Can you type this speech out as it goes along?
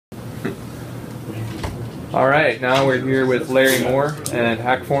All right, now we're here with Larry Moore and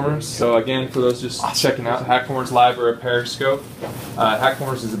HackFormers. So again, for those just checking out, HackFormers Live or a Periscope.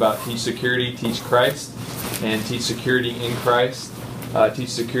 HackFormers is about teach security, teach Christ, and teach security in Christ. Teach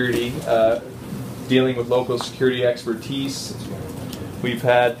security, dealing with local security expertise. We've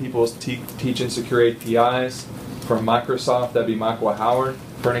had people teaching secure APIs from Microsoft. That'd be Michael Howard.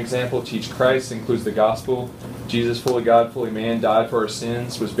 For an example, teach Christ includes the gospel. Jesus, fully God, fully man, died for our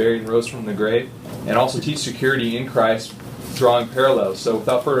sins, was buried and rose from the grave. And also teach security in Christ, drawing parallels. So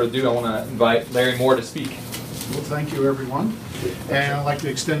without further ado, I want to invite Larry Moore to speak. Well, thank you, everyone. And I'd like to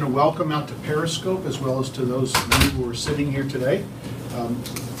extend a welcome out to Periscope, as well as to those of you who are sitting here today.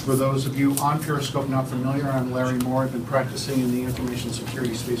 For those of you on Periscope not familiar, I'm Larry Moore. I've been practicing in the information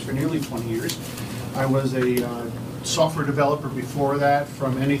security space for nearly 20 years. I was a software developer before that,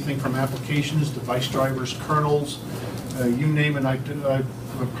 from anything from applications, device drivers, kernels, you name it, I've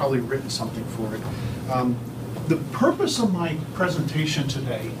probably written something for it. The purpose of my presentation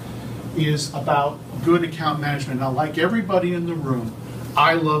today is about good account management. Now, like everybody in the room,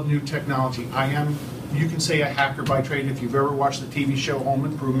 I love new technology. I am, you can say, a hacker by trade. If you've ever watched the TV show Home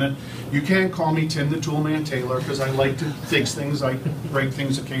Improvement, you can call me Tim the Toolman Taylor, because I like to fix things. I break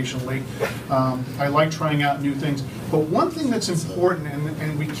things occasionally. I like trying out new things. But one thing that's important,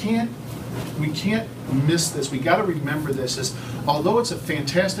 and we can't miss this, we got to remember this, is although it's a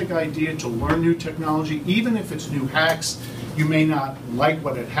fantastic idea to learn new technology, even if it's new hacks, you may not like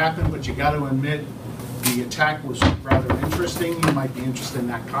what had happened, but you got to admit the attack was rather interesting. You might be interested in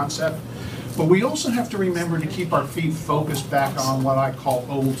that concept. But we also have to remember to keep our feet focused back on what I call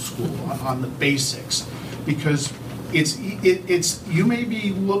old school, on the basics, because it's you may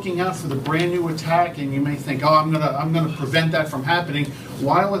be looking out for the brand new attack, and you may think, oh, I'm gonna prevent that from happening,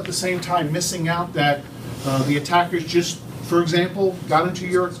 while at the same time missing out that the attackers just, for example, got into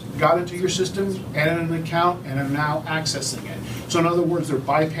your system, added an account, and are now accessing it. So in other words, they're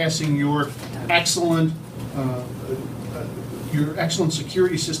bypassing your excellent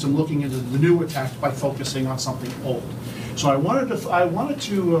security system, looking into the new attack by focusing on something old. So I wanted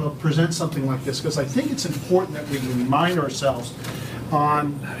to present something like this, because I think it's important that we remind ourselves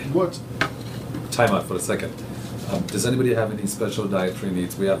on what. Time out for a second. Does anybody have any special dietary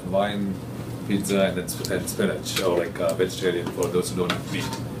needs? We have wine, pizza, and spinach, or like vegetarian for those who don't eat meat.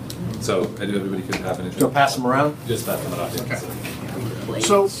 So everybody can have anything. Go pass them around? Just pass them around. Okay.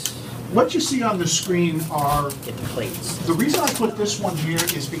 So what you see on the screen are Get the plates. the reason I put this one here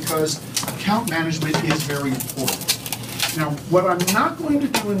is because account management is very important. Now, what I'm not going to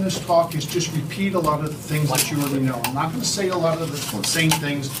do in this talk is just repeat a lot of the things that you already know. I'm not going to say a lot of the same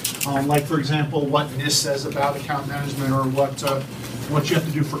things, like, for example, what NIST says about account management, or what you have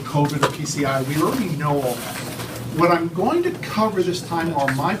to do for COVID or PCI. We already know all that. What I'm going to cover this time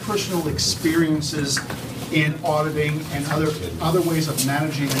are my personal experiences in auditing and other ways of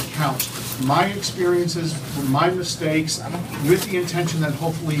managing accounts. My experiences, my mistakes, with the intention that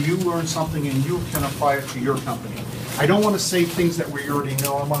hopefully you learn something and you can apply it to your company. I don't want to say things that we already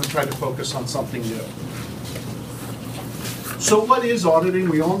know. I want to try to focus on something new. So what is auditing?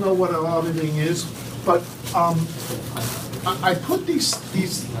 We all know what auditing is, but I put these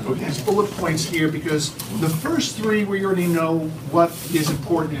bullet points here because the first three we already know what is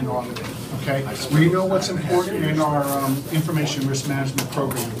important in auditing. Okay, we know what's important in our information risk management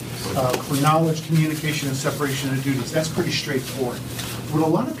program for knowledge, communication, and separation of duties. That's pretty straightforward. What a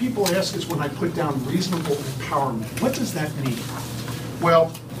lot of people ask is, when I put down reasonable empowerment, what does that mean?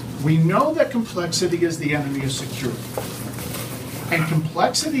 Well, we know that complexity is the enemy of security. And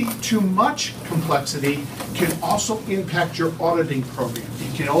complexity, too much complexity, can also impact your auditing program.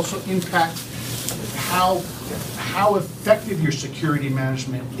 It can also impact how effective your security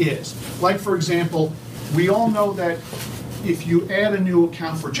management is. Like, for example, we all know that if you add a new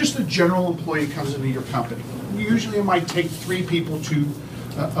account for just a general employee who comes into your company, usually it might take 3 people to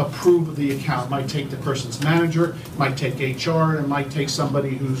approve of the account. It might take the person's manager, it might take HR, and it might take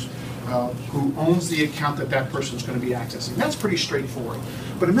somebody who owns the account that person's going to be accessing. That's pretty straightforward.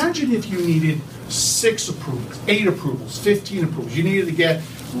 But imagine if you needed 6 approvals, 8 approvals, 15 approvals. You needed to get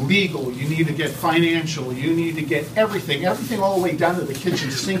legal, you need to get financial, you need to get everything all the way down to the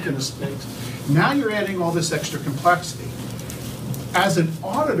kitchen sink in the space. Now you're adding all this extra complexity. As an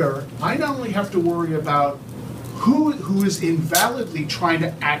auditor, I not only have to worry about who is invalidly trying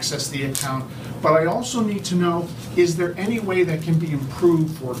to access the account, but I also need to know, is there any way that can be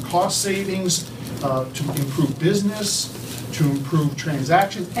improved for cost savings, to improve business, to improve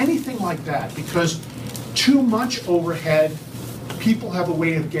transactions, anything like that, because too much overhead, people have a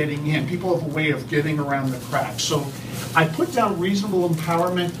way of getting in, people have a way of getting around the cracks. So I put down reasonable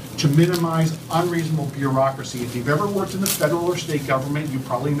empowerment to minimize unreasonable bureaucracy. If you've ever worked in the federal or state government, you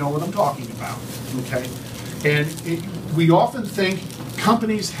probably know what I'm talking about, okay? And we often think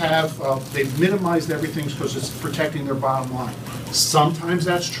companies have, they've minimized everything because it's protecting their bottom line. Sometimes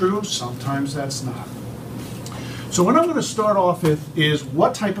that's true, sometimes that's not. So what I'm going to start off with is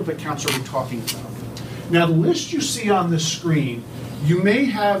what type of accounts are we talking about? Now the list you see on this screen, you may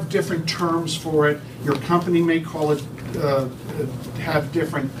have different terms for it. Your company may call it, have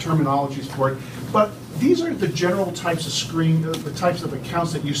different terminologies for it. But these are the general types of the types of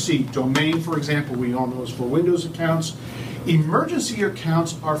accounts that you see. Domain, for example, we all know is for Windows accounts. Emergency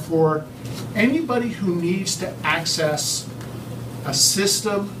accounts are for anybody who needs to access a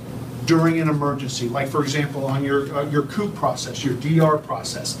system during an emergency, like for example on your COOP process, your DR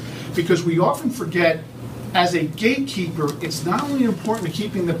process. Because we often forget, as a gatekeeper, it's not only important to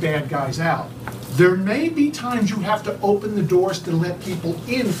keeping the bad guys out, there may be times you have to open the doors to let people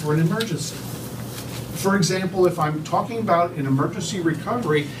in for an emergency. For example, if I'm talking about an emergency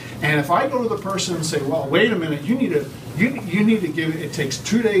recovery, and if I go to the person and say, well, wait a minute, you need to give it takes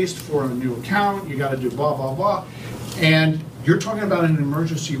 2 days for a new account, you got to do blah, blah, blah, and you're talking about an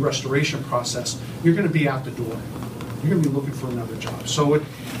emergency restoration process, you're going to be out the door. You're going to be looking for another job. So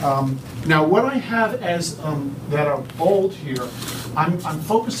now what I have as that are bold here, I'm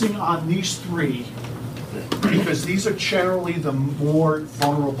focusing on these three because these are generally the more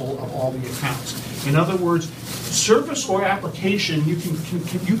vulnerable of all the accounts. In other words, service or application, you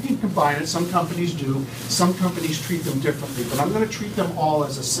can combine it. Some companies do. Some companies treat them differently. But I'm going to treat them all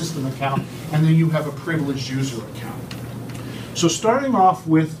as a system account, and then you have a privileged user account. So starting off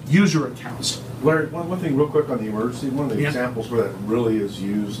with user accounts. Larry, one thing real quick on the emergency. One of the examples where that really is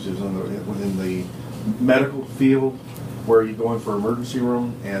used is within the medical field, where you go in for emergency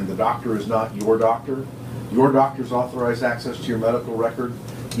room and the doctor is not your doctor. Your doctor's authorized access to your medical record.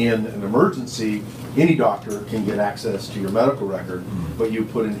 In an emergency, any doctor can get access to your medical record, but you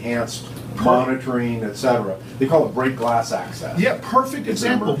put enhanced monitoring, etc. They call it break glass access. Yeah, perfect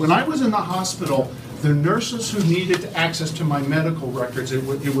example. When I was in the hospital, the nurses who needed access to my medical records,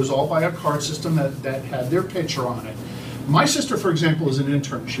 it was all by a card system that had their picture on it. My sister, for example, is an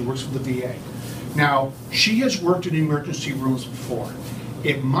intern. She works for the VA. Now, she has worked in emergency rooms before.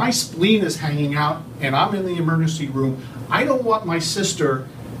 If my spleen is hanging out and I'm in the emergency room, I don't want my sister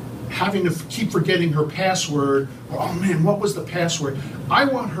having to keep forgetting her password, or, oh man, what was the password? I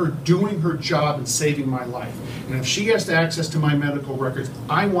want her doing her job and saving my life. And if she has access to my medical records,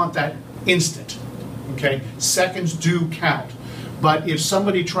 I want that instant. Okay, seconds do count. But if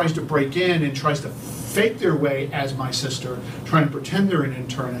somebody tries to break in and tries to fake their way as my sister, trying to pretend they're an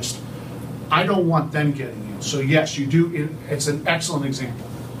internist, I don't want them getting in. So yes, you do. It's an excellent example.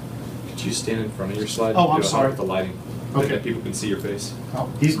 Could you stand in front of your slide? Oh, I'm sorry. With the lighting. Okay. That people can see your face.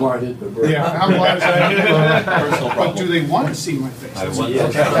 Oh. He's blinded, but Yeah, I'm blind as Personal But problem. do they want to see my face?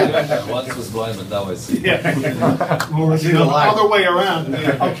 I once was blind, but now I see. Yeah. Or the other way around.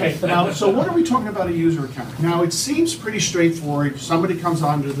 Okay, now, so what are we talking about a user account? Now, it seems pretty straightforward. Somebody comes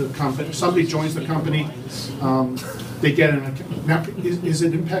onto the company, somebody joins the company, they get an account. Now, is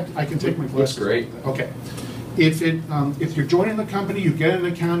it impact? I can take my glasses. That's great. Okay. If you're joining the company, you get an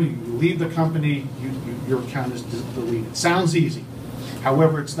account, you leave the company, your account is deleted. Sounds easy.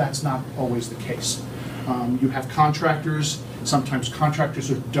 However, that's not always the case. You have contractors. Sometimes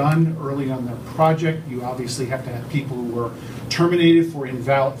contractors are done early on their project. You obviously have to have people who were terminated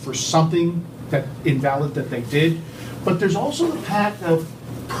for something invalid that they did. But there's also the fact of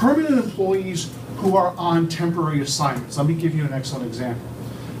permanent employees who are on temporary assignments. Let me give you an excellent example.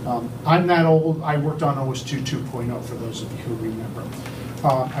 I'm that old. I worked on OS2 2.0 for those of you who remember.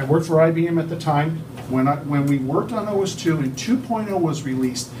 I worked for IBM at the time. When we worked on OS2 and 2.0 was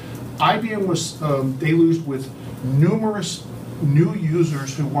released, IBM was deluged with numerous new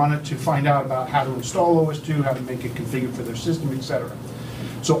users who wanted to find out about how to install OS2, how to make it configured for their system, etc.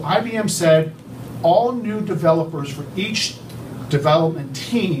 So IBM said all new developers for each development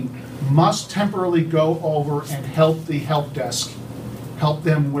team must temporarily go over and help the help desk, help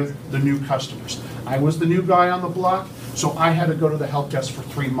them with the new customers. I was the new guy on the block, so I had to go to the help desk for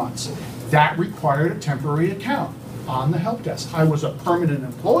 3 months. That required a temporary account on the help desk. I was a permanent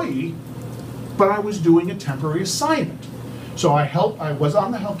employee, but I was doing a temporary assignment. So I was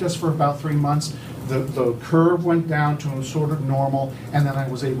on the help desk for about 3 months. The curve went down to a sort of normal, and then I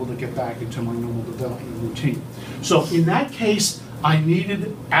was able to get back into my normal development routine. So in that case, I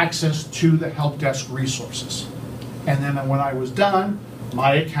needed access to the help desk resources. And then when I was done,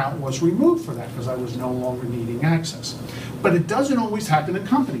 my account was removed for that because I was no longer needing access. But it doesn't always happen in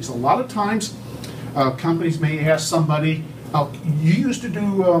companies. A lot of times, Companies may ask somebody, you used to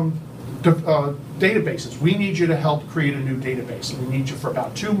do databases. We need you to help create a new database. We need you for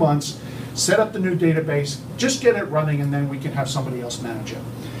about 2 months, set up the new database, just get it running, and then we can have somebody else manage it.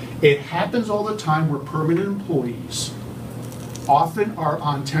 It happens all the time where permanent employees often are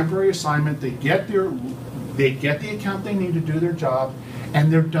on temporary assignment. They get the account they need to do their job,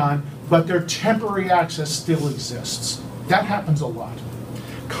 and they're done, but their temporary access still exists. That happens a lot.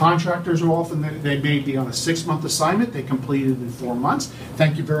 Contractors are often, they may be on a 6-month assignment, they completed in 4 months.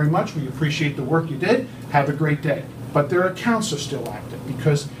 Thank you very much, we appreciate the work you did, have a great day. But their accounts are still active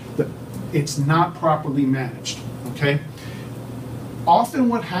because it's not properly managed, okay? Often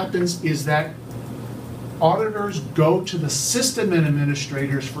what happens is that auditors go to the system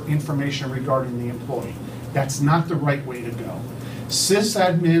administrators for information regarding the employee. That's not the right way to go.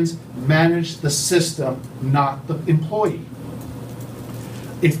 Sysadmins manage the system, not the employee.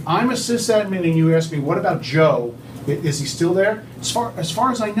 If I'm a sysadmin and you ask me, what about Joe? Is he still there? As far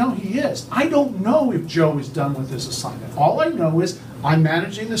as I know, he is. I don't know if Joe is done with his assignment. All I know is I'm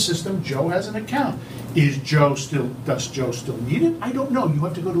managing the system. Joe has an account. Does Joe still need it? I don't know. You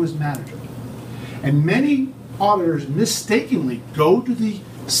have to go to his manager. And many auditors mistakenly go to the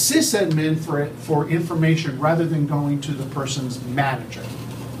sysadmin for information rather than going to the person's manager.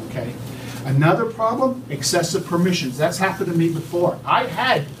 Okay. Another problem, excessive permissions. That's happened to me before. I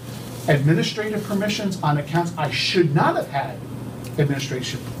had administrative permissions on accounts I should not have had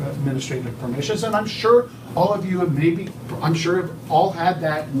administrative permissions, and I'm sure all of you have all had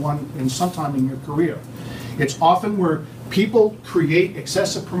that one in some time in your career. It's often where people create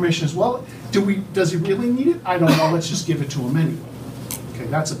excessive permissions. Well, does he really need it? I don't know, let's just give it to him anyway. Okay,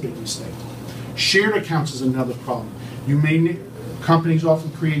 that's a big mistake. Shared accounts is another problem. Companies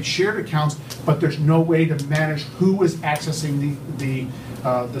often create shared accounts, but there's no way to manage who is accessing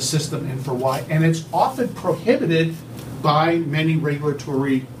the system and for why. And it's often prohibited by many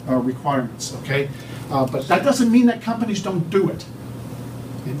regulatory requirements, okay? But that doesn't mean that companies don't do it.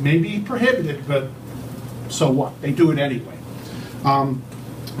 It may be prohibited, but so what? They do it anyway.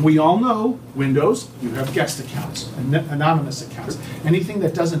 We all know Windows, you have guest accounts, anonymous accounts, anything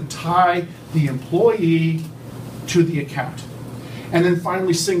that doesn't tie the employee to the account. And then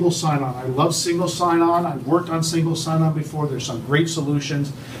finally, single sign-on. I love single sign-on. I've worked on single sign-on before. There's some great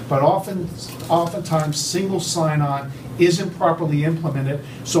solutions, but oftentimes single sign-on isn't properly implemented.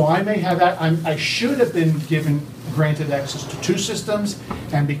 So I may have that. I should have been granted access to 2 systems,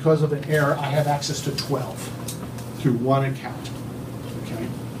 and because of an error, I have access to 12 through 1 account. Okay.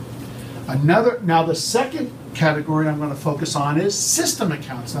 Now the second category I'm going to focus on is system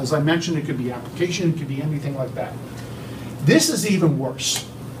accounts. As I mentioned, it could be application, it could be anything like that. This is even worse.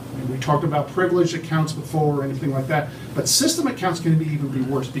 We talked about privileged accounts before or anything like that, but system accounts can even be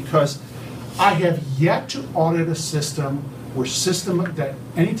worse because I have yet to audit a system where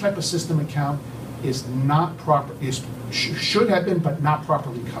any type of system account is not proper, should have been but not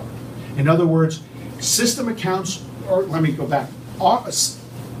properly covered. In other words, system accounts, or let me go back,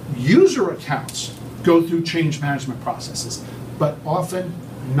 user accounts go through change management processes, but often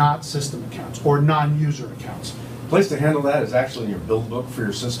not system accounts or non-user accounts. Place to handle that is actually in your build book for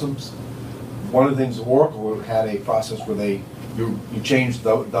your systems. One of the things Oracle had a process where you changed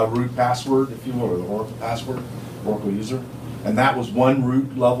the root password, if you will, or the Oracle password, Oracle user, and that was one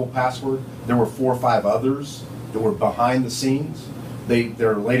root level password. There were 4 or 5 others that were behind the scenes.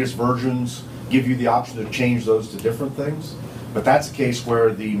 Their latest versions give you the option to change those to different things, but that's a case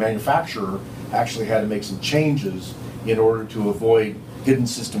where the manufacturer actually had to make some changes in order to avoid hidden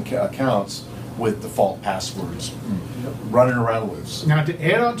system accounts with default passwords running around loose. Now,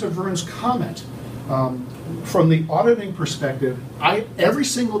 to add on to Vern's comment, from the auditing perspective, every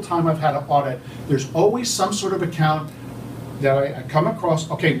single time I've had an audit, there's always some sort of account that I come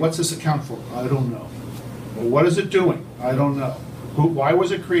across. Okay, what's this account for? I don't know. Well, what is it doing? I don't know. Why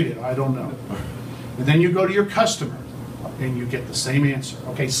was it created? I don't know. And then you go to your customer, and you get the same answer.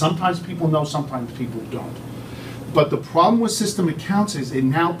 Okay, sometimes people know, sometimes people don't. But the problem with system accounts is it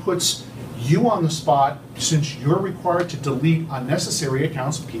now puts you on the spot, since you're required to delete unnecessary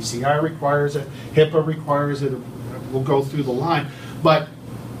accounts. PCI requires it, HIPAA requires it, we'll go through the line. But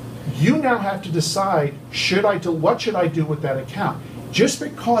you now have to decide, what should I do with that account? Just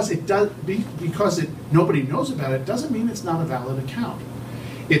because nobody knows about it doesn't mean it's not a valid account.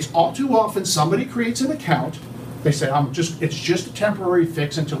 It's all too often somebody creates an account, they say, it's just a temporary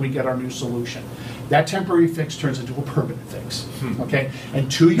fix until we get our new solution. That temporary fix turns into a permanent fix, okay?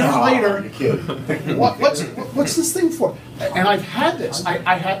 And 2 years later, what's this thing for? And I've had this.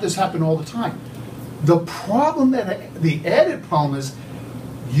 I have this happen all the time. The added problem is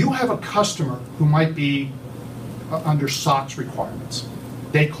You have a customer who might be under SOX requirements.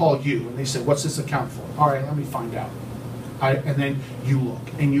 They call you and they say, what's this account for? All right, let me find out. And then you look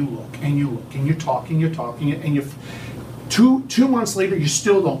and you look and you look and you're talking, and you. Two months later, you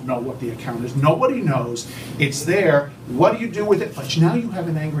still don't know what the account is. Nobody knows. It's there. What do you do with it? But now you have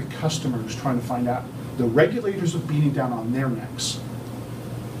an angry customer who's trying to find out. The regulators are beating down on their necks.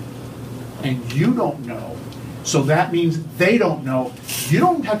 And you don't know. So that means they don't know. You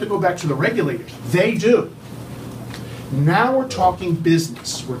don't have to go back to the regulators. They do. Now we're talking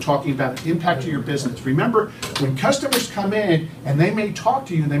business. We're talking about an impact to your business. Remember, when customers come in and they may talk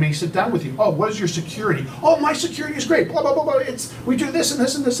to you, they may sit down with you. Oh, what is your security? Oh, my security is great. Blah, blah, blah, blah. We do this and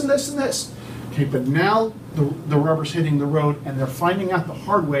this and this and this and this. Okay, but now the rubber's hitting the road and they're finding out the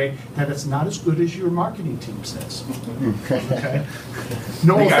hard way that it's not as good as your marketing team says. Okay?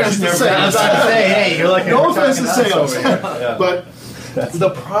 No offense to sales. Hey, you're like no offense to sales. But the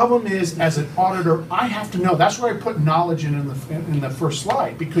problem is, as an auditor, I have to know. That's why I put knowledge in the first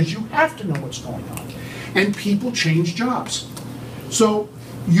slide, because you have to know what's going on. And people change jobs. So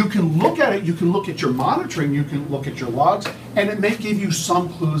you can look at it, you can look at your monitoring, you can look at your logs, and it may give you some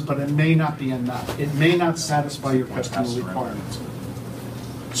clues, but it may not be enough. It may not satisfy your customer requirements.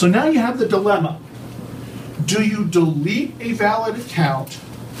 So now you have the dilemma. Do you delete a valid account,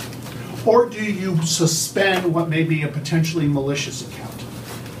 or do you suspend what may be a potentially malicious account?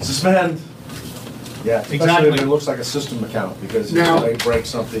 Suspend. Yeah, especially Exactly. if it looks like a system account, because Now- they break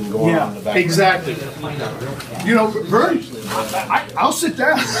something going on in the background. exactly. You know, Vern, I'll sit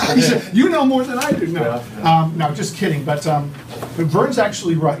down. You know more than I do. No, no, just kidding. But Vern's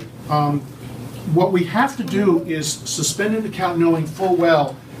actually right. What we have to do is suspend an account knowing full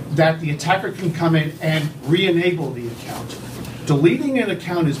well that the attacker can come in and re-enable the account. Deleting an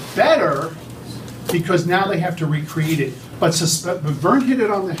account is better because now they have to recreate it. But Vern hit it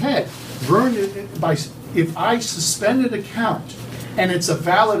on the head. Vern, if I suspend an account and it's a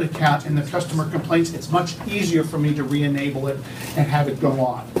valid account and the customer complains, it's much easier for me to re-enable it and have it go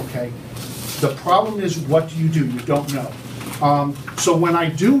on, okay? The problem is, what do? You don't know. So when I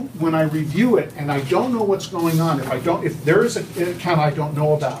review it and I don't know what's going on, if there is an account I don't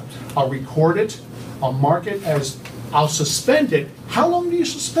know about, I'll record it, I'll mark it as, I'll suspend it. How long do you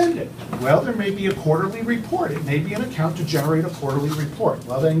suspend it? Well, there may be a quarterly report. It may be an account to generate a quarterly report.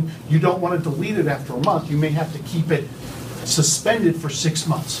 Well, then you don't want to delete it after a month. You may have to keep it suspended for 6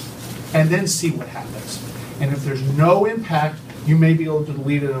 months and then see what happens. And if there's no impact, you may be able to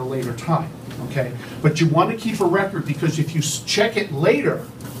delete it at a later time, okay? But you want to keep a record, because if you check it later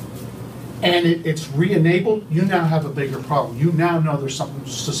and it's re-enabled, you now have a bigger problem. You now know there's something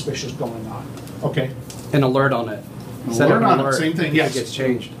suspicious going on, okay? An alert on it. Alert on it, same thing, yes. It gets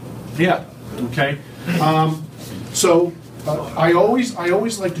changed. Yeah, okay. I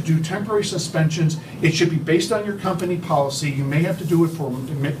always like to do temporary suspensions. It should be based on your company policy. You may have to do it for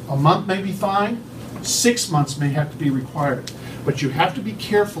a month, may be fine. 6 months may have to be required. But you have to be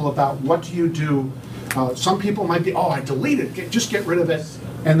careful about what you do. Some people might be, oh, I deleted it, just get rid of it.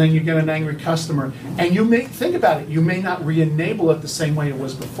 And then you get an angry customer. And you may, think about it, you may not re-enable it the same way it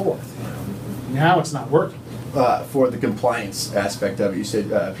was before. Now it's not working. For the compliance aspect of it, you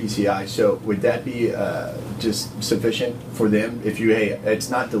said PCI, so would that be just sufficient for them if you, hey, it's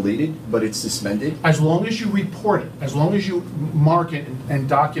not deleted, but it's suspended? As long as you report it, as long as you mark it and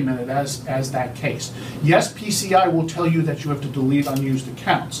document it as that case. Yes, PCI will tell you that you have to delete unused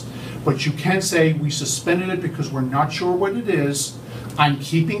accounts, but you can say, we suspended it because we're not sure what it is, I'm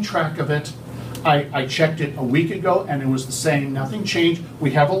keeping track of it, I checked it a week ago and it was the same, nothing changed,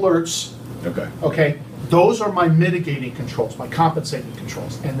 we have alerts. Okay, those are my mitigating controls, my compensating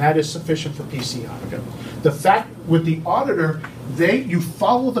controls, and that is sufficient for PCI. Okay. The fact with the auditor, you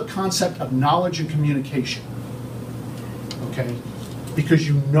follow the concept of knowledge and communication. Okay, because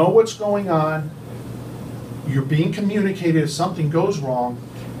you know what's going on, you're being communicated. If something goes wrong,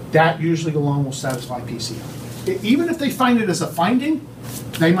 that usually alone will satisfy PCI. Even if they find it as a finding,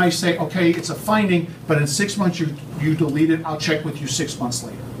 they might say, okay, it's a finding, but in 6 months you delete it. I'll check with you 6 months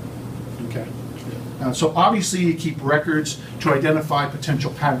later. Okay. So obviously you keep records to identify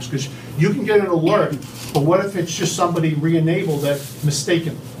potential patterns, because you can get an alert, but what if it's just somebody re-enabled it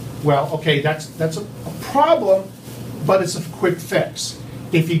mistakenly? Well, okay, that's a problem, but it's a quick fix.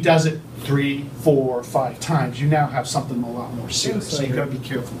 If he does it 3, 4, 5 times, you now have something a lot more serious. So you've got to be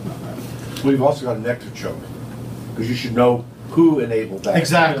careful about that. We've also got a nectar choke, because you should know who enabled that.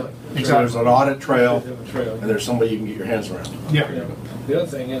 Exactly. So Exactly. there's an audit trail, and there's somebody you can get your hands around. Yeah. The other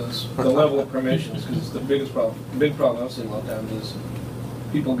thing is the level of permissions, because it's the biggest problem. The big problem I've seen a lot of times is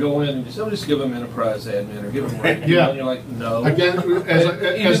people go in and just give them enterprise admin or give them rank. Yeah. And you're like, no. Again, Even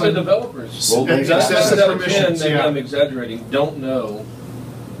the developers, Role-based nine access out of permissions, 10, maybe yeah. I'm exaggerating, don't know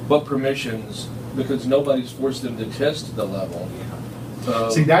what permissions, because nobody's forced them to test the level.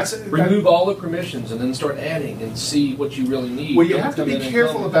 See, Remove all the permissions and then start adding and see what you really need. Well, you Don't have to come be in and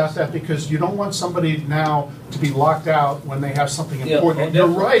careful tell me about this. that because you don't want somebody now to be locked out when they have something Yeah, important. oh, And you're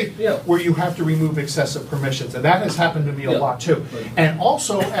definitely. right, Yeah. where you have to remove excessive permissions, and that has happened to me a Yeah. lot too. Right. And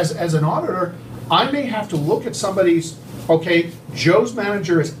also, as an auditor, I may have to look at somebody's, okay, Joe's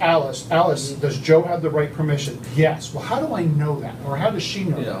manager is Alice. Alice, does Joe have the right permission? Yes. Well, how do I know that? Or how does she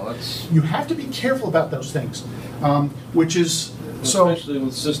know Yeah, that? that's, You have to be careful about those things, which is, so, especially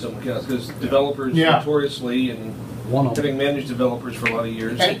with system accounts, because developers Yeah. notoriously, and One of them. having managed developers for a lot of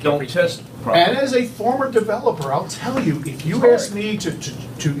years, And- don't test properly. and as a former developer, I'll tell you, if you Sorry. ask me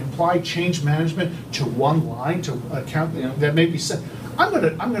to apply change management to one line, to account Yeah. that may be sent, I'm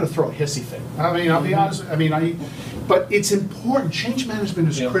gonna throw a hissy fit. I mean, I'll be honest, but it's important, change management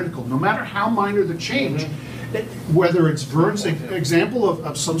is Yeah. critical, no matter how minor the change. Whether it's Vern's example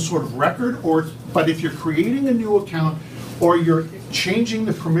of some sort of record, but if you're creating a new account, or you're changing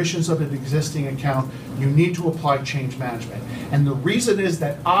the permissions of an existing account, you need to apply change management. And the reason is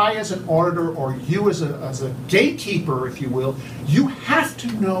that I, as an auditor, or you as a gatekeeper, if you will, you have to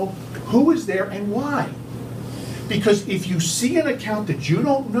know who is there and why. Because if you see an account that you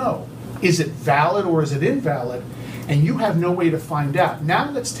don't know, is it valid or is it invalid, and you have no way to find out, now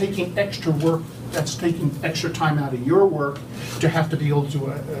that's taking extra work, that's taking extra time out of your work to have to be able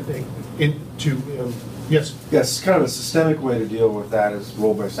to, yes? Yes, kind of a systemic way to deal with that is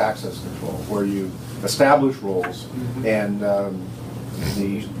role-based access control, where you establish roles. And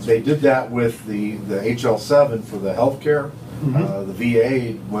they did that with the HL7 for the healthcare. The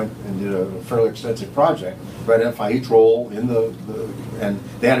VA went and did a fairly extensive project to identify each role in and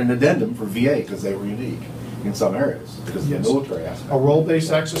they had an addendum for VA because they were unique in some areas because of Yes. the military aspect. A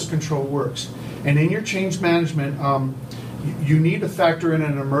role-based access control works. And in your change management, you need to factor in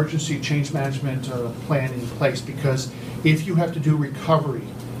an emergency change management plan in place, because if you have to do recovery,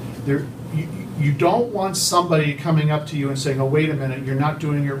 you don't want somebody coming up to you and saying, oh, wait a minute, you're not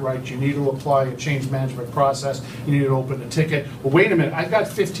doing it right, you need to apply a change management process, you need to open a ticket. Well, wait a minute, I've got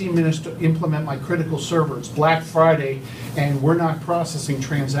 15 minutes to implement my critical server, it's Black Friday, and we're not processing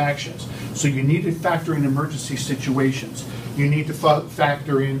transactions. So you need to factor in emergency situations. You need to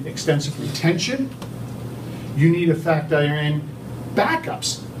factor in extensive retention. You need to factor in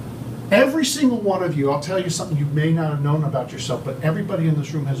backups. Every single one of you, I'll tell you something you may not have known about yourself, but everybody in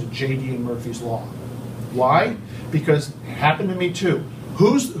this room has a JD and Murphy's Law. Why? Because it happened to me too.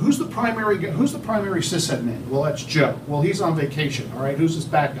 Who's the primary sysadmin? Well, that's Joe. Well, he's on vacation. All right, who's his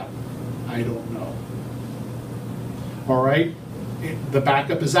backup? I don't know. All right, the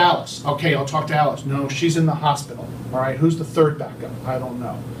backup is Alice. Okay, I'll talk to Alice. No, she's in the hospital. All right, who's the third backup? I don't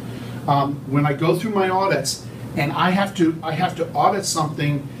know. When I go through my audits and I have to audit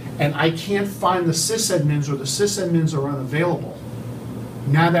something and I can't find the sysadmins, or the sysadmins are unavailable,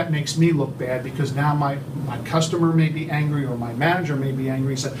 now that makes me look bad, because now my customer may be angry, or my manager may be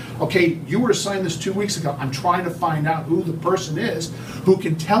angry and say, okay, you were assigned this 2 weeks ago. I'm trying to find out who the person is who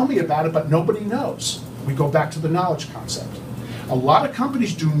can tell me about it, but nobody knows. We go back to the knowledge concept. A lot of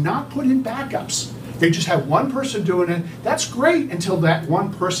companies do not put in backups. They just have one person doing it. That's great until that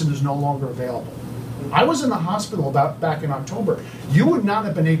one person is no longer available. I was in the hospital back in October. You would not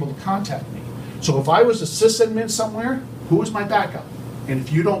have been able to contact me. So if I was a sysadmin somewhere, who was my backup? And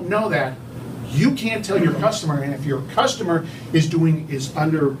if you don't know that, you can't tell your customer. And if your customer is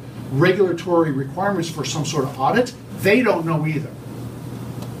under regulatory requirements for some sort of audit, they don't know either.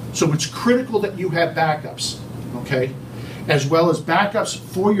 So it's critical that you have backups, okay? As well as backups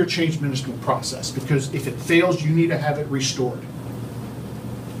for your change management process, because if it fails, you need to have it restored.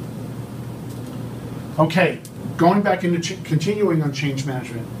 Okay, going back into continuing on change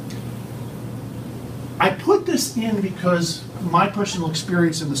management. I put this in because my personal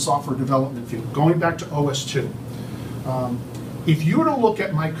experience in the software development field, going back to OS2. If you were to look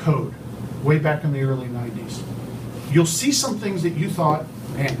at my code way back in the early 90s, you'll see some things that you thought,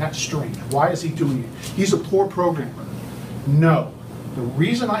 man, that's strange. Why is he doing it? He's a poor programmer. No. The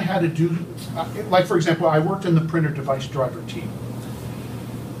reason I had to do, like for example, I worked in the printer device driver team.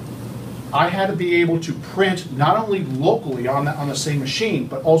 I had to be able to print not only locally on the same machine,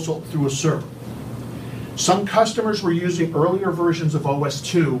 but also through a server. Some customers were using earlier versions of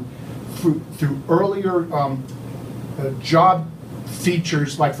OS2 through earlier job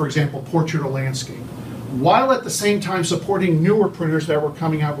features, like for example, portrait or landscape, while at the same time supporting newer printers that were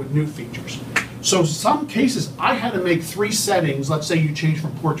coming out with new features. So some cases, I had to make 3 settings. Let's say you change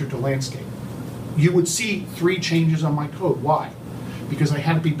from portrait to landscape. You would see 3 changes on my code. Why? Because I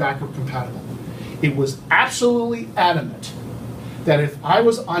had to be backward compatible. It was absolutely adamant that if I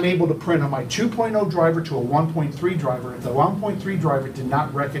was unable to print on my 2.0 driver to a 1.3 driver, if the 1.3 driver did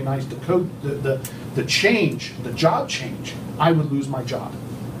not recognize the code, the change, the job change, I would lose my job.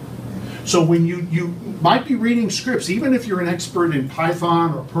 So when you might be reading scripts, even if you're an expert in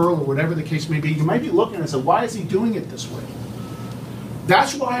Python or Perl or whatever the case may be, you might be looking and say, why is he doing it this way?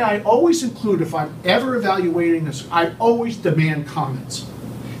 That's why I always include, if I'm ever evaluating this, I always demand comments.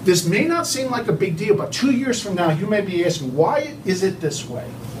 This may not seem like a big deal, but 2 years from now, you may be asking, why is it this way?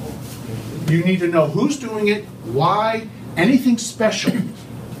 You need to know who's doing it, why, anything special.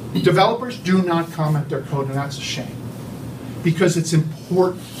 Developers do not comment their code, and that's a shame. Because it's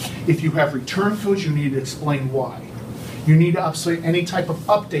important. If you have return codes, you need to explain why. You need to update any type of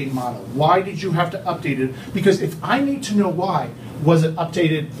update model. Why did you have to update it? Because if I need to know why, was it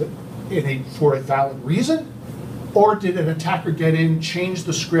updated for a valid reason? Or did an attacker get in, change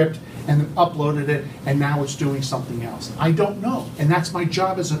the script, and then uploaded it, and now it's doing something else? I don't know, and that's my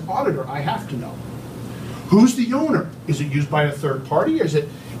job as an auditor. I have to know. Who's the owner? Is it used by a third party? Is it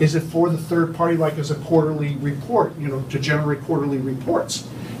for the third party, like as a quarterly report, to generate quarterly reports?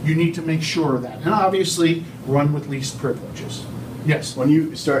 You need to make sure of that, and obviously run with least privileges. Yes. When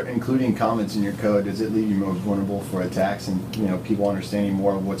you start including comments in your code, does it leave you more vulnerable for attacks and people understanding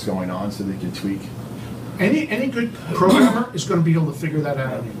more of what's going on so they can tweak? Any good programmer is going to be able to figure that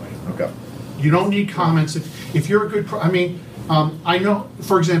out anyway. Okay. You don't need comments if you're a good I know,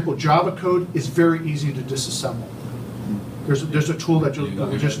 for example, Java code is very easy to disassemble. There's a tool that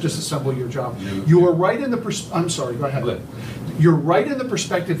will just disassemble your Java. You are right in the I'm sorry, go ahead. You're right in the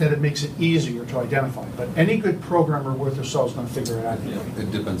perspective that it makes it easier to identify, but any good programmer worth their salt is going to figure it out anyway.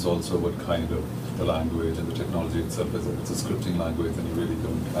 It depends also what kind of the language and the technology itself is. If it's a scripting language, then you really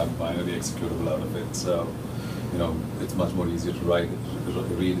don't have binary executable out of it. So, it's much more easier to read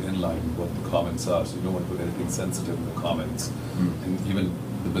inline what the comments are. So you don't want to put anything sensitive in the comments. And even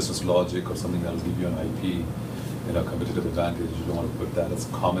the business logic or something that will give you an IP, competitive advantage, you don't want to put that as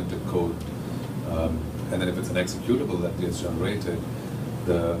commented code. And then if it's an executable that gets generated,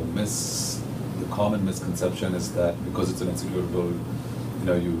 the common misconception is that because it's an executable,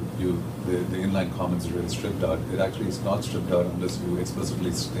 the inline comments are really stripped out. It actually is not stripped out unless you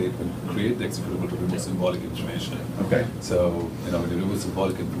explicitly state when you create the executable to remove symbolic information. Okay. So, when you remove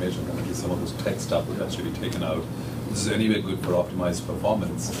symbolic information, then at least some of those text stuff would actually be taken out. This is anyway good for optimized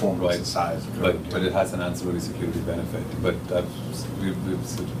performance, right? Size, but it has an ancillary security benefit. But we've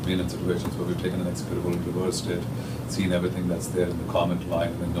been in situations where we've taken an executable and reversed it, seen everything that's there in the comment line,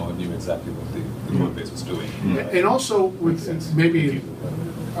 and then no one knew exactly what the code base was doing. And also, with maybe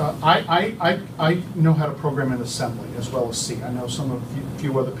I know how to program in assembly as well as C. I know a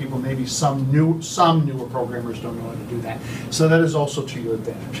few other people, maybe some newer programmers don't know how to do that. So that is also to your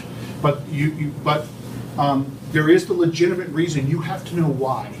advantage. But there is the legitimate reason. You have to know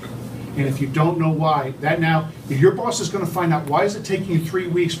why. And if you don't know why, if your boss is going to find out why is it taking you 3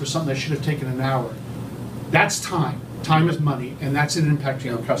 weeks for something that should have taken an hour, that's time. Time is money, and that's an impact to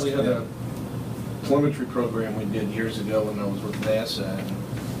your customer. We had a telemetry program we did years ago when I was with NASA, and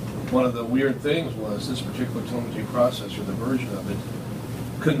one of the weird things was this particular telemetry processor, the version of it,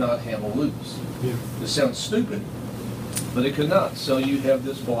 could not handle loops. Yeah. This sounds stupid, but it could not. So you have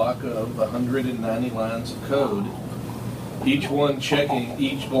this block of 190 lines of code, each one checking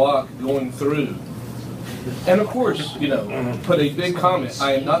each block going through. And of course, put a big comment.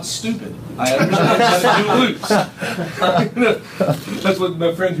 I am not stupid. I understand how to do loops. That's what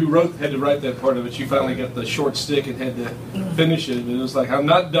my friend who had to write that part of it. She finally got the short stick and had to finish it. It was like, I'm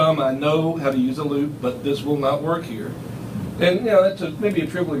not dumb. I know how to use a loop, but this will not work here. And that's maybe a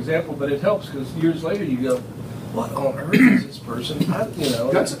trivial example, but it helps because years later you go, what on earth is this person?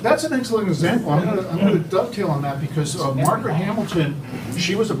 That's an excellent example. I'm going to dovetail on that because Margaret Hamilton,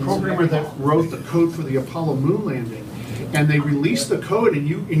 she was a programmer that wrote the code for the Apollo moon landing. And they released the code, and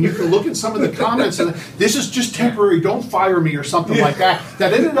you can look at some of the comments, and this is just temporary, don't fire me, or something like that.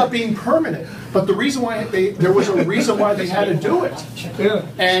 That ended up being permanent. But the reason why there was a reason why they had to do it. Yeah.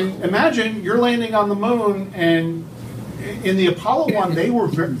 And imagine you're landing on the moon, and in the Apollo one, they were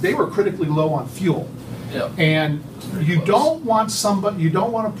critically low on fuel. Yeah. And you don't want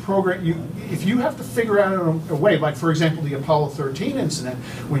to program, if you have to figure out a way, like for example the Apollo 13 incident,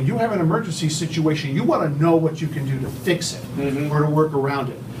 when you have an emergency situation, you want to know what you can do to fix it or to work around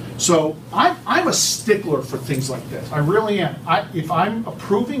it. So I'm a stickler for things like this. I really am. If I'm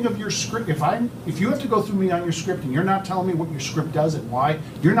approving of your script, if you have to go through me on your script and you're not telling me what your script does and why,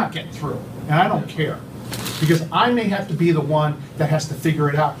 you're not getting through. And I don't care. Because I may have to be the one that has to figure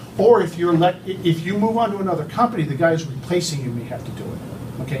it out. Or if you move on to another company, the guy who's replacing you may have to do it.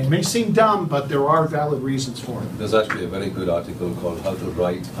 Okay, it may seem dumb, but there are valid reasons for it. There's actually a very good article called How to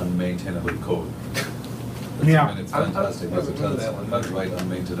Write Unmaintainable Code. Yeah. It's fantastic because it tells that one. how to write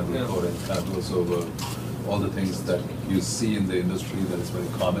unmaintainable Yeah. code, and kind of goes over all the things that you see in the industry that is very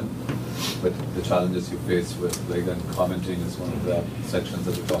common, but the challenges you face with, like, and commenting is one of the sections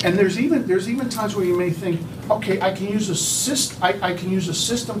that we talk about. And there's even times where you may think, okay, I can use a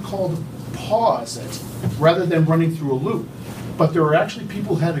system called pause it rather than running through a loop. But there are actually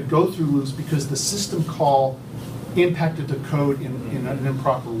people who had to go through loops because the system call impacted the code in an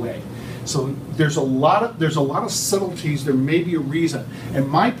improper way. So there's a lot of subtleties. There may be a reason. And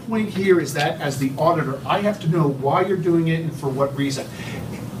my point here is that as the auditor, I have to know why you're doing it and for what reason.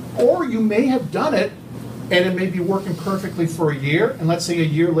 Or you may have done it and it may be working perfectly for a year, and let's say a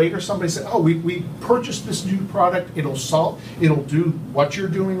year later somebody said, oh, we purchased this new product, it'll do what you're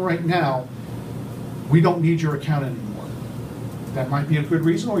doing right now, we don't need your account anymore. That might be a good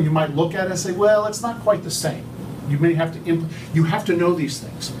reason, or you might look at it and say, well, it's not quite the same. You may have to know these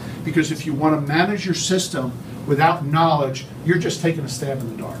things, because if you want to manage your system without knowledge, you're just taking a stab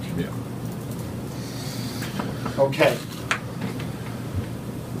in the dark. Yeah. Okay.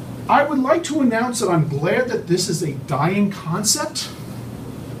 I would like to announce that I'm glad that this is a dying concept.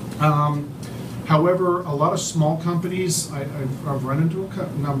 However, a lot of small companies, I've run into a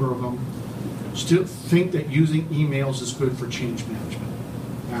number of them, still think that using emails is good for change management.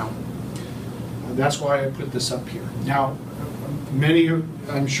 Now, that's why I put this up here. Now,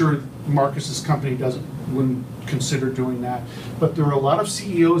 I'm sure Marcus's company wouldn't consider doing that, but there are a lot of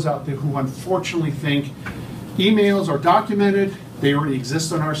CEOs out there who unfortunately think emails are documented, they already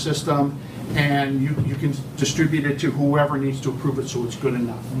exist on our system, and you can distribute it to whoever needs to approve it, so it's good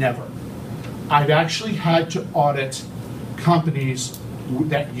enough. Never. I've actually had to audit companies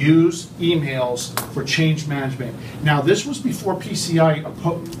that use emails for change management. Now, this was before PCI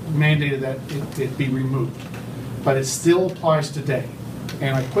mandated that it be removed, but it still applies today.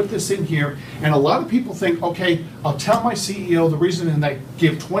 And I put this in here, and a lot of people think, okay, I'll tell my CEO the reason, and they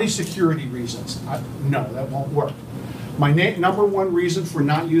give 20 security reasons. No, that won't work. My number one reason for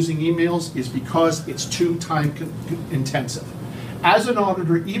not using emails is because it's too time intensive. As an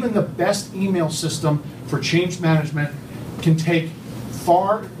auditor, even the best email system for change management can take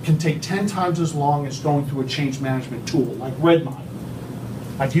 10 times as long as going through a change management tool, like Redmine.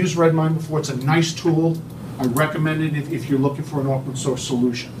 I've used Redmine before. It's a nice tool. I recommend it if you're looking for an open source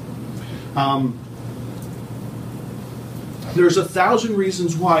solution. There's 1,000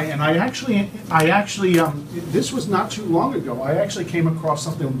 reasons why, and I actually, this was not too long ago, I actually came across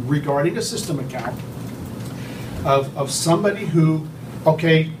something regarding a system account of somebody who,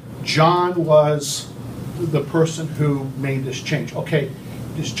 okay, John was the person who made this change. Okay,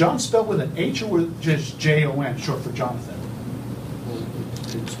 is John spelled with an H or with just J-O-N, short for Jonathan? Well,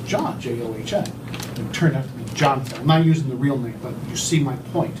 it's John, J-O-H-N. It turned out to be Jonathan. I'm not using the real name, but you see my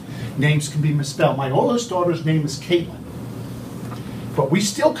point. Names can be misspelled. My oldest daughter's name is Caitlin. But we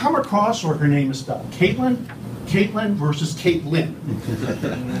still come across, or her name is spelled Caitlin versus Caitlin.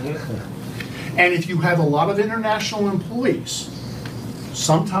 And if you have a lot of international employees,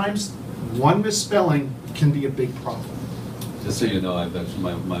 sometimes one misspelling can be a big problem. Just so you know, I've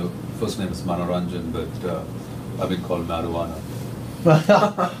actually, my first name is Manoranjan, but I've been called marijuana.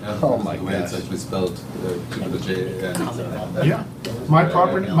 Oh my The way it's gosh. actually spelled, with a J. And, Yeah, my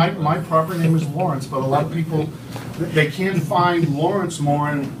proper name is Lawrence, but a lot of people, they can't find Lawrence Moore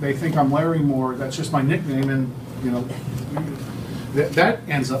and they think I'm Larry Moore. That's just my nickname, and you know that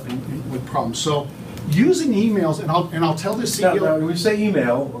ends up with problems. So using emails, and I'll tell the CEO. Now, when we say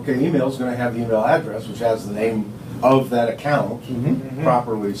email, okay, email is going to have the email address, which has the name of that account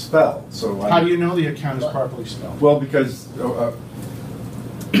properly spelled. So How do you know the account is properly spelled? Well, because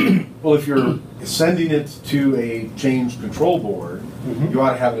well, if you're sending it to a change control board, you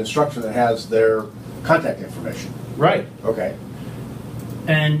ought to have an instruction that has their contact information. Right. Okay.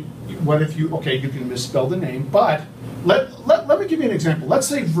 And what if you can misspell the name, but let me give you an example. Let's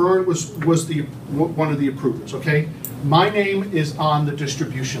say Vern was one of the approvers, okay? My name is on the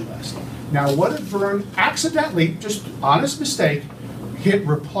distribution list. Now, what if Vern accidentally, just honest mistake, hit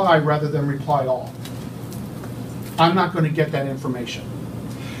reply rather than reply all? I'm not going to get that information.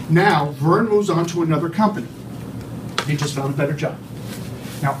 Now, Vern moves on to another company. He just found a better job.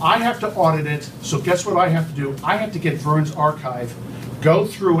 Now, I have to audit it, so guess what I have to do? I have to get Vern's archive go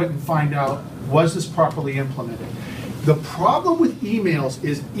through it and find out, was this properly implemented? The problem with emails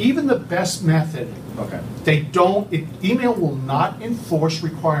is even the best method, Okay. email will not enforce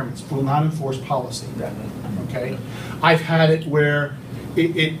requirements, will not enforce policy. Okay? I've had it where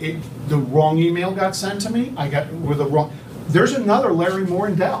the wrong email got sent to me. There's another Larry Moore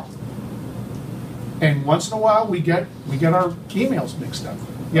in Dell. And once in a while we get our emails mixed up.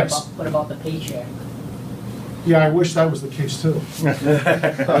 Yes. What about the paycheck? Yeah, I wish that was the case too.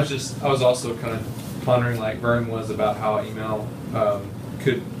 I was also kind of pondering, like Vern was, about how email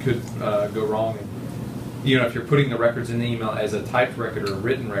could go wrong. And, you know, if you're putting the records in the email as a typed record or a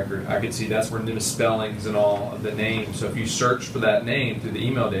written record, I could see that's where the misspellings and all of the names. So if you search for that name through the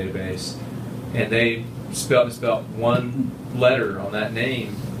email database, and they spelled one letter on that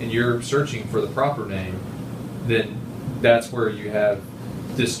name, and you're searching for the proper name, then that's where you have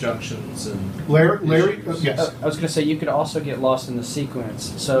disjunctions and Larry, issues. yes. I was going to say, you could also get lost in the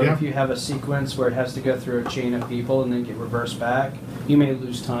sequence. So Yeah. if you have a sequence where it has to go through a chain of people and then get reversed back, you may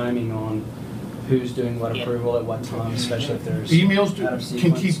lose timing on who's doing what approval at what time, especially if there's Emails out of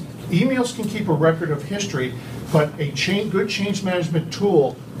can keep a record of history, but good change management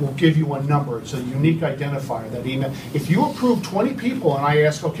tool will give you a number. It's a unique identifier, that email. If you approve 20 people and I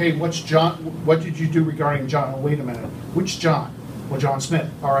ask, okay, what did you do regarding John? Oh, wait a minute, which John? Well, John Smith,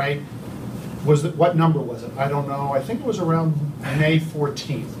 all right. What number was it? I don't know. I think it was around May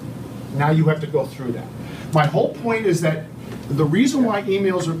 14th. Now you have to go through that. My whole point is that the reason why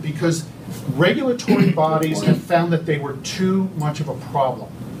emails are because regulatory bodies have found that they were too much of a problem,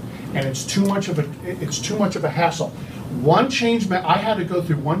 and it's too much of a hassle. I had to go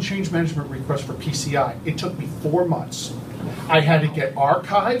through one change management request for PCI. It took me 4 months. I had to get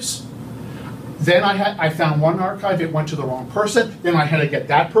archives. Then I found one archive, it went to the wrong person. Then I had to get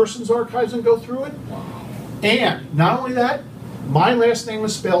that person's archives and go through it. And not only that, my last name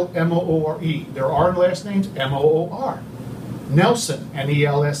is spelled M-O-O-R-E. There are last names M-O-O-R. Nelson,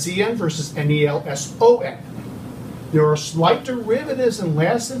 N-E-L-S-E-N versus N-E-L-S-O-N. There are slight derivatives in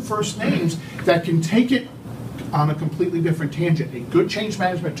last and first names that can take it on a completely different tangent. A good change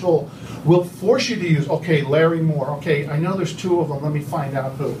management tool will force you to use, okay, Larry Moore, okay, I know there's 2 of them, let me find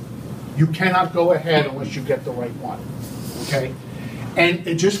out who. You cannot go ahead unless you get the right one, okay?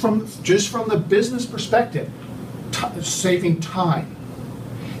 And just from the business perspective, saving time.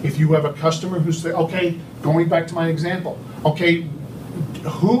 If you have a customer who's, okay, going back to my example, okay,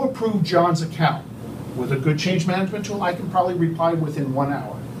 who approved John's account? With a good change management tool, I can probably reply within 1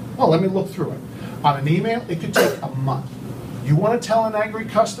 hour. Well, let me look through it. On an email, it could take a month. You want to tell an angry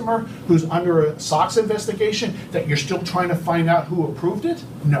customer who's under a SOX investigation that you're still trying to find out who approved it?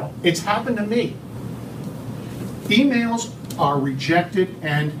 No, it's happened to me. Emails are rejected,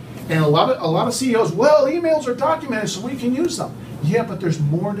 and a lot of CEOs, well, emails are documented so we can use them. Yeah, but there's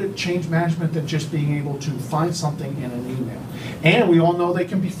more to change management than just being able to find something in an email. And we all know they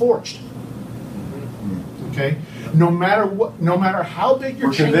can be forged. Okay? No matter how big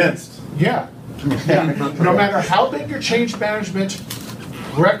your change... We're convinced. Yeah. No matter how big your change management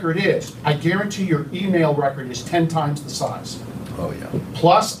record is, I guarantee your email record is 10 times the size. Oh yeah.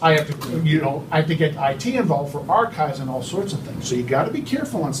 Plus, I have to get IT involved for archives and all sorts of things. So you got to be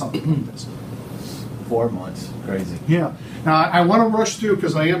careful on something like this. 4 months, crazy. Yeah. Now I want to rush through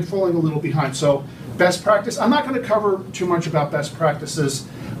because I am falling a little behind. So best practice. I'm not going to cover too much about best practices,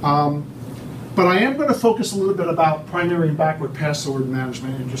 but I am going to focus a little bit about primary and backward password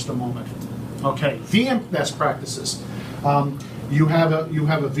management in just a moment. Okay, VM best practices. You have a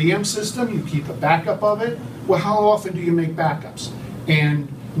VM system, you keep a backup of it. Well, how often do you make backups? And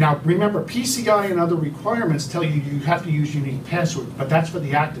now remember, PCI and other requirements tell you you have to use unique password, but that's for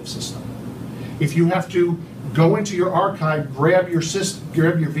the active system. If you have to go into your archive, grab your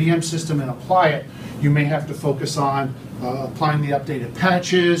VM system and apply it, you may have to focus on applying the updated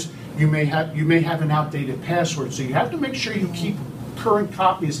patches. You may have an outdated password, so you have to make sure you keep current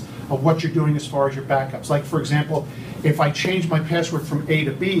copies of what you're doing as far as your backups. Like, for example, if I change my password from A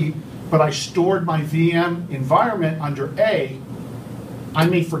to B, but I stored my VM environment under A, I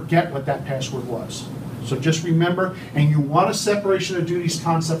may forget what that password was. So just remember, and you want a separation of duties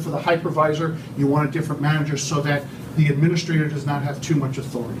concept for the hypervisor, you want a different manager so that the administrator does not have too much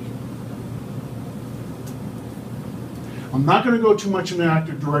authority. I'm not going to go too much into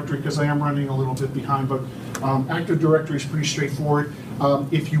Active Directory because I am running a little bit behind, but Active Directory is pretty straightforward.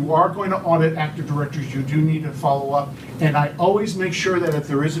 If you are going to audit Active Directories, you do need to follow up. And I always make sure that if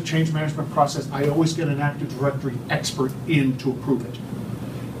there is a change management process, I always get an Active Directory expert in to approve it.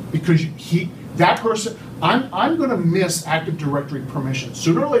 Because I'm going to miss Active Directory permissions.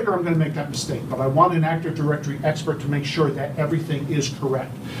 Sooner or later, I'm going to make that mistake, but I want an Active Directory expert to make sure that everything is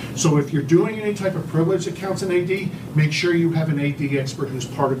correct. So if you're doing any type of privileged accounts in AD, make sure you have an AD expert who's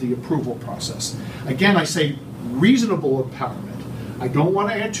part of the approval process. Again, I say reasonable empowerment. I don't want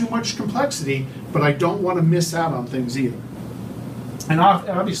to add too much complexity, but I don't want to miss out on things either. And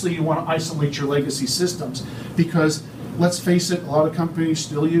obviously, you want to isolate your legacy systems because, let's face it, a lot of companies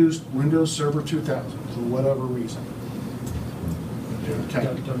still use Windows Server 2000 for whatever reason. Okay.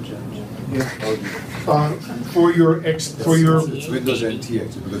 Don't judge. For your It's Windows NT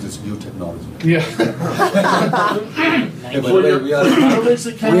actually because it's new technology. yeah. Hey, by the For way, your we are privileged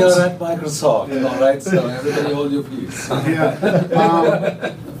accounts. at Microsoft, all right? So everybody hold your peace.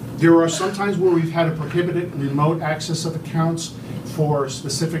 Yeah. There are some times where we've had to prohibit remote access of accounts for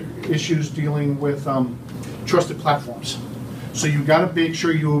specific issues dealing with trusted platforms. So you've got to make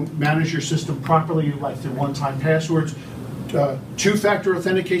sure you manage your system properly, like through one-time passwords, two-factor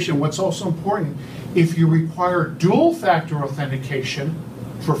authentication. What's also important, if you require dual-factor authentication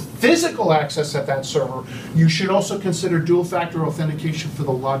for physical access at that server, you should also consider dual-factor authentication for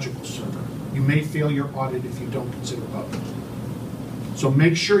the logical server. You may fail your audit if you don't consider both. So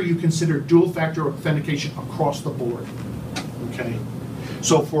make sure you consider dual-factor authentication across the board. Okay.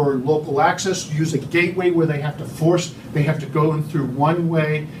 So for local access, use a gateway where they have to go in through one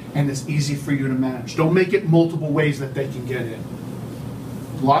way and it's easy for you to manage. Don't make it multiple ways that they can get in.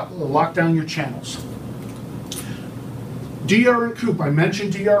 Lock down your channels. DR and COOP, I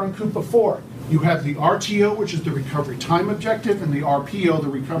mentioned DR and COOP before. You have the RTO, which is the recovery time objective, and the RPO, the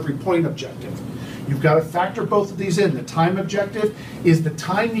recovery point objective. You've got to factor both of these in. The time objective is the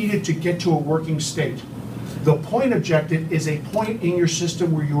time needed to get to a working state. The point objective is a point in your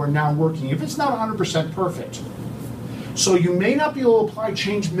system where you are now working, if it's not 100% perfect. So you may not be able to apply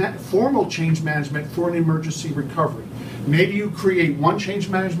formal change management for an emergency recovery. Maybe you create one change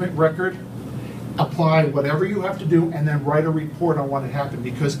management record, apply whatever you have to do, and then write a report on what had happened.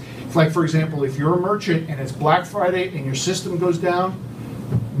 Because, like for example, if you're a merchant and it's Black Friday and your system goes down,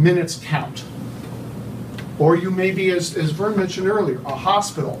 minutes count. Or you may be, as Vern mentioned earlier, a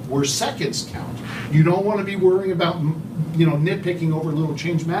hospital where seconds count. You don't want to be worrying about, nitpicking over little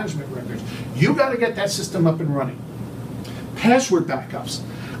change management records. You got to get that system up and running. Password backups.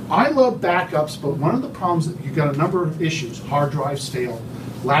 I love backups, but one of the problems is you got a number of issues. Hard drives fail,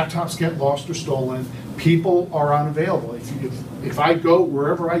 laptops get lost or stolen, people are unavailable. If I go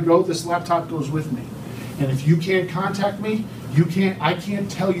wherever I go, this laptop goes with me. And if you can't contact me, I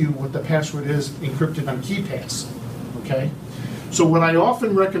can't tell you what the password is encrypted on KeyPass, okay? So what I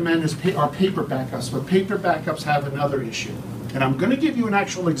often recommend is our paper backups, but paper backups have another issue. And I'm gonna give you an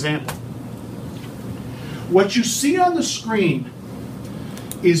actual example. What you see on the screen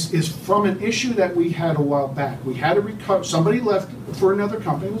is from an issue that we had a while back. We had to recover, somebody left for another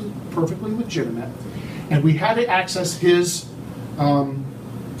company, it was perfectly legitimate, and we had to access his, the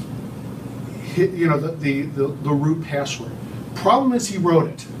root password. Problem is he wrote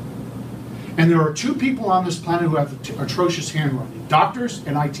it. And there are two people on this planet who have atrocious handwriting, doctors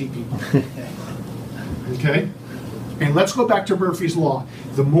and IT people. Okay? And let's go back to Murphy's Law.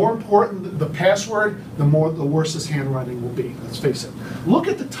 The more important the password, the worse his handwriting will be. Let's face it. Look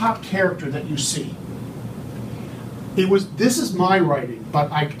at the top character that you see. This is my writing,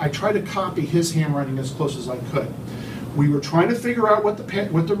 but I tried to copy his handwriting as close as I could. We were trying to figure out what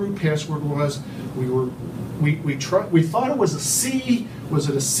the root password was. We thought it was a C. Was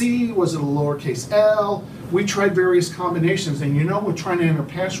it a C? Was it a lowercase L? We tried various combinations, and with trying to enter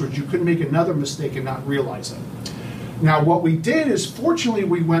passwords, you could make another mistake and not realize it. Now, what we did is, fortunately,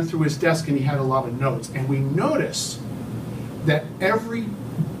 we went through his desk and he had a lot of notes, and we noticed that every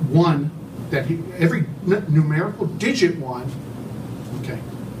numerical digit one, okay,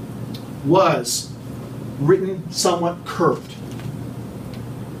 was written somewhat curved.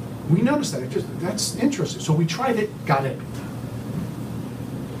 We noticed that. That's interesting. So we tried it, got it.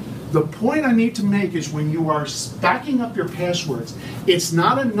 The point I need to make is when you are backing up your passwords, it's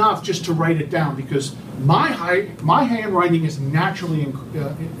not enough just to write it down, because my handwriting is naturally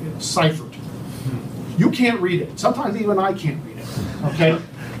ciphered. You can't read it. Sometimes even I can't read it. Okay?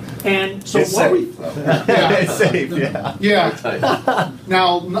 And so it's safe. It's safe, yeah. Yeah.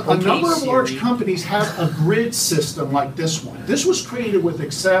 Now, a number of large companies have a grid system like this one. This was created with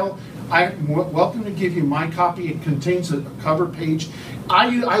Excel. I'm welcome to give you my copy. It contains a cover page.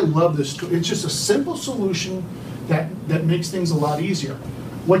 I love this tool. It's just a simple solution that makes things a lot easier.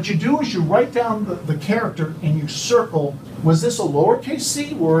 What you do is you write down the character and you circle, was this a lowercase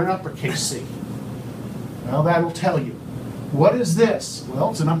c or an uppercase C? Well, that'll tell you. What is this?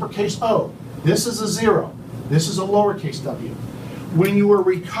 Well, it's an uppercase O. This is a 0. This is a lowercase w. When you are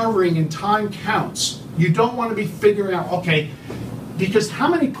recovering and time counts, you don't want to be figuring out, okay, because how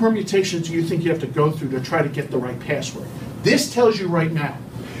many permutations do you think you have to go through to try to get the right password? This tells you right now.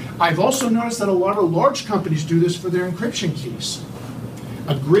 I've also noticed that a lot of large companies do this for their encryption keys.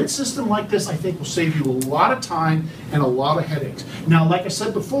 A grid system like this, I think, will save you a lot of time and a lot of headaches. Now, like I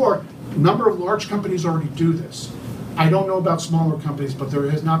said before, a number of large companies already do this. I don't know about smaller companies, but there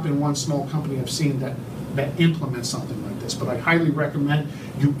has not been one small company I've seen that implements something like this. But I highly recommend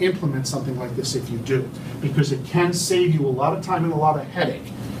you implement something like this if you do, because it can save you a lot of time and a lot of headache.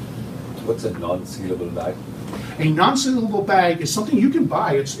 What's a non-sealable bag? A non-sealable bag is something you can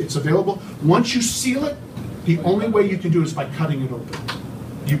buy. It's available. Once you seal it, the only way you can do it is by cutting it open.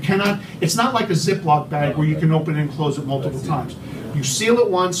 You cannot, it's not like a Ziploc bag where you can open it and close it multiple times. You seal it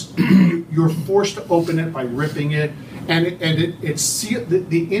once, you're forced to open it by ripping it, and it's sealed,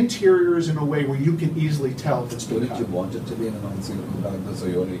 the interior is in a way where you can easily tell if it's been Wouldn't you cut. want it to be in a non-sealable bag, though, so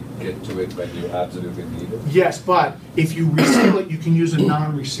you only get to it when you absolutely need it? Yes, but if you reseal it, you can use a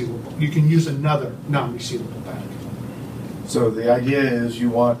non-resealable. You can use another non-resealable bag. So the idea is you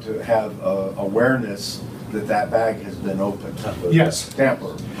want to have awareness that that bag has been opened. Yes.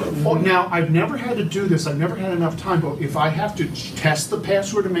 Tamper. Oh, now, I've never had to do this. I've never had enough time, but if I have to test the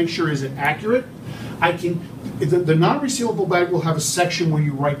password to make sure is it accurate, I can, the non-resealable bag will have a section where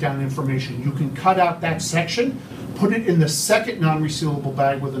you write down information. You can cut out that section, put it in the second non-resealable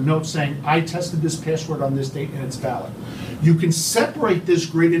bag with a note saying, I tested this password on this date and it's valid. You can separate this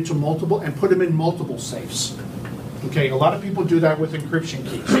grid into multiple and put them in multiple safes. Okay, a lot of people do that with encryption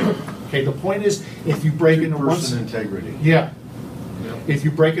keys. Okay, the point is, if you break into one Person integrity. yeah. If you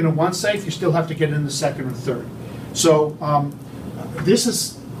break into one safe, you still have to get in the second or third. So this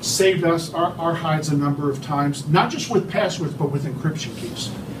has saved us our hides a number of times, not just with passwords, but with encryption keys.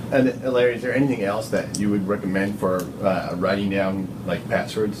 And Larry, is there anything else that you would recommend for writing down like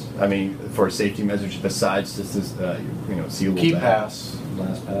passwords? I mean, for safety measures besides just this, sealable Key bag? pass,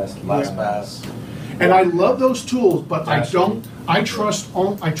 last pass. And I love those tools, but I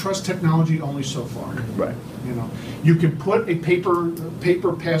trust technology only so far. Right. You know, you can put a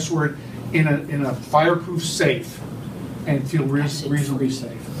paper password in a fireproof safe and feel reasonably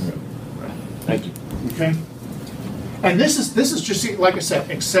safe. Thank you. Okay. And this is just, like I said,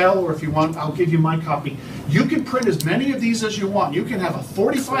 Excel, or if you want, I'll give you my copy. You can print as many of these as you want. You can have a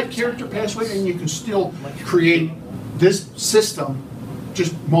 45-character password, and you can still create this system,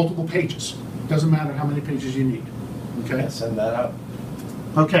 just multiple pages. Doesn't matter how many pages you need. Okay. Yeah, send that out.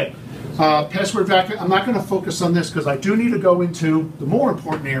 Okay. Password vacuum. I'm not going to focus on this because I do need to go into the more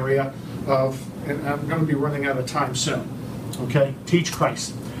important area of, and I'm going to be running out of time soon. Okay. Teach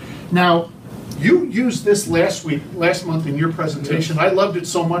Christ. Now, you used this last month in your presentation. I loved it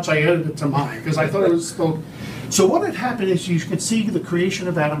so much I added it to mine because I thought it was so what had happened is you can see the creation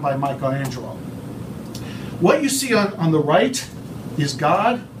of Adam by Michelangelo. What you see on the right is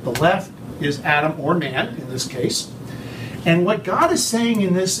God, the left is Adam, or man in this case. And what God is saying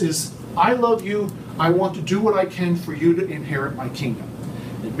in this is, I love you, I want to do what I can for you to inherit my kingdom.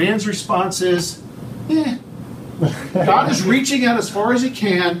 And man's response is, God is reaching out as far as he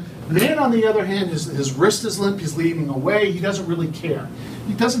can. Man, on the other hand, his wrist is limp, he's leading away, he doesn't really care.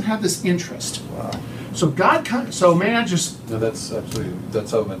 He doesn't have this interest. Wow. So man just... No, that's how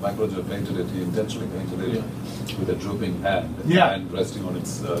when Michelangelo painted it, he intentionally painted it with a drooping hand, and resting on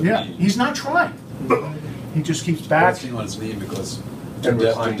its knee. He's not trying. He just keeps back. Resting on his knee because And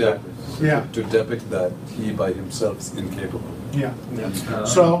to depict that he by himself is incapable. Yeah.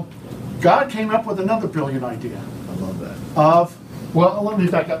 So God came up with another brilliant idea. I love that. Let me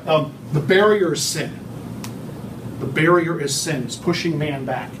back up. The barrier is sin. The barrier is sin. It's pushing man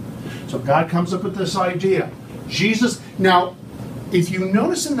back. So God comes up with this idea. Jesus. Now, if you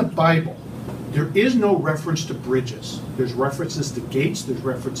notice in the Bible, there is no reference to bridges. There's references to gates. There's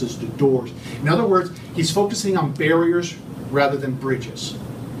references to doors. In other words, he's focusing on barriers rather than bridges.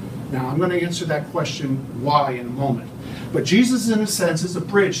 Now, I'm going to answer that question why in a moment. But Jesus, in a sense, is a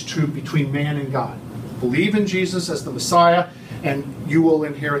bridge between man and God. Believe in Jesus as the Messiah, and you will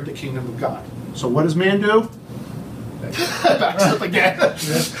inherit the kingdom of God. So what does man do? Backs up again.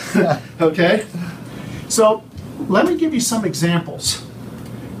 Okay? So let me give you some examples.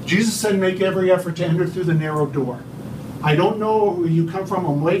 Jesus said, make every effort to enter through the narrow door. I don't know where you come from.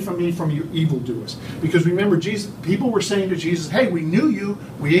 Away from me, from you evildoers. Because remember, people were saying to Jesus, hey, we knew you.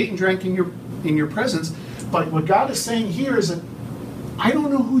 We ate and drank in your presence. But what God is saying here is that I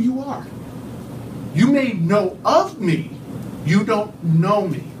don't know who you are. You may know of me. You don't know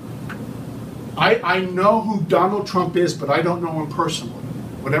me. I know who Donald Trump is, but I don't know him personally.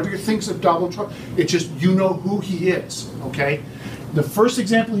 Whatever you think of Donald Trump, it's just you know who he is, okay? The first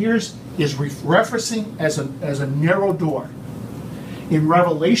example here is referencing as a narrow door. In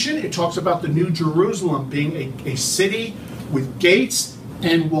Revelation, it talks about the New Jerusalem being a city with gates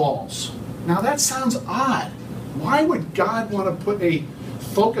and walls. Now that sounds odd. Why would God want to put a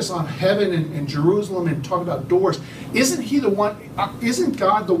focus on heaven and Jerusalem and talk about doors? Isn't he the one? Isn't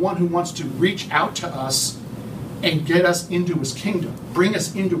God the one who wants to reach out to us and get us into his kingdom, bring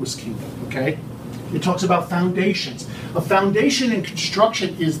us into his kingdom? Okay. It talks about foundations. A foundation in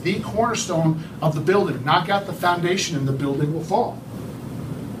construction is the cornerstone of the building. Knock out the foundation and the building will fall.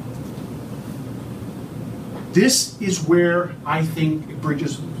 This is where I think it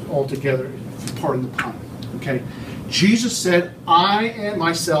bridges all together, pardon the pun. Okay. Jesus said, I and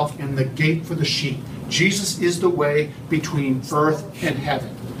myself am the gate for the sheep. Jesus is the way between earth and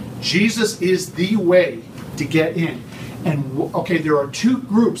heaven. Jesus is the way to get in. And okay, there are two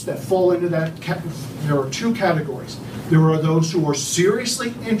groups that fall into that. There are two categories. There are those who are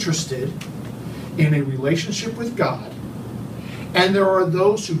seriously interested in a relationship with God, and there are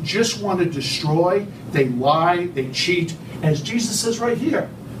those who just want to destroy. They lie, they cheat. As Jesus says right here,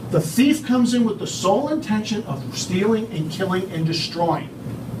 the thief comes in with the sole intention of stealing and killing and destroying.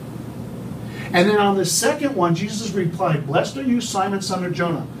 And then on the second one, Jesus replied, blessed are you, Simon, son of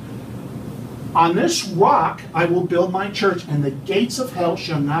Jonah. On this rock I will build my church, and the gates of hell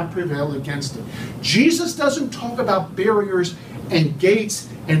shall not prevail against it. Jesus doesn't talk about barriers and gates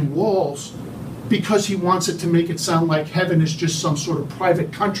and walls because he wants it to make it sound like heaven is just some sort of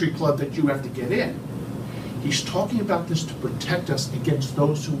private country club that you have to get in. He's talking about this to protect us against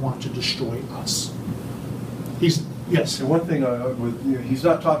those who want to destroy us. Yes? And one thing, he's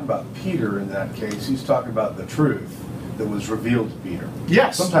not talking about Peter in that case. He's talking about the truth that was revealed to Peter.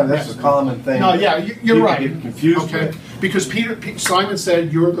 Yes. Sometimes that's a common thing. No, yeah, you're right. Get confused okay. with. Because Simon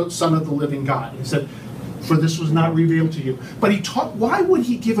said, you're the son of the living God. He said, for this was not revealed to you. But he taught, why would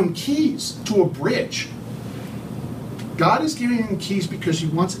he give him keys to a bridge? God is giving him keys because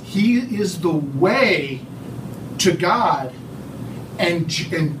he is the way to God, and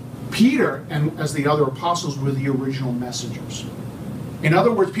Peter, and as the other apostles, were the original messengers. In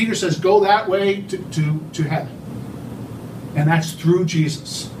other words, Peter says, go that way to heaven. And that's through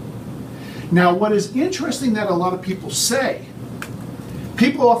Jesus. Now, what is interesting that a lot of people say,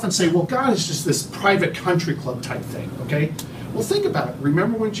 people often say, well, God is just this private country club type thing, okay? Well, think about it.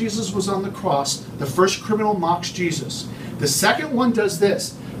 Remember when Jesus was on the cross, the first criminal mocks Jesus. The second one does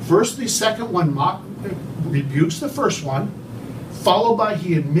this. First, the second one rebukes the first one, followed by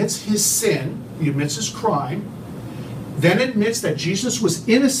he admits his sin, he admits his crime, then admits that Jesus was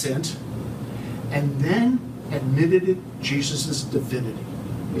innocent, and then admitted Jesus' divinity.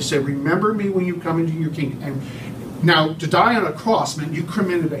 He said, remember me when you come into your kingdom. And now, to die on a cross meant you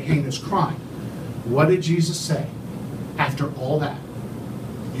committed a heinous crime. What did Jesus say? After all that,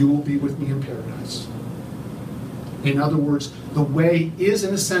 you will be with me in paradise. In other words, the way is,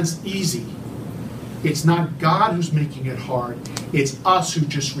 in a sense, easy. It's not God who's making it hard. It's us who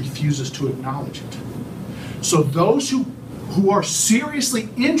just refuses to acknowledge it. So those who are seriously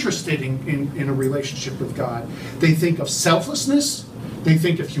interested in a relationship with God, they think of selflessness, they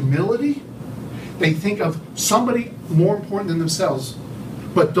think of humility, they think of somebody more important than themselves.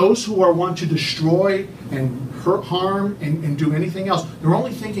 But those who want to destroy and hurt, harm, and do anything else, they're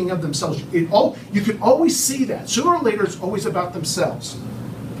only thinking of themselves. You can always see that. Sooner or later, it's always about themselves.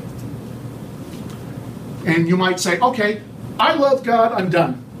 And you might say, okay, I love God, I'm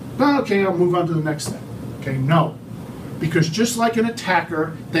done. Okay, I'll move on to the next thing. Okay, no. Because just like an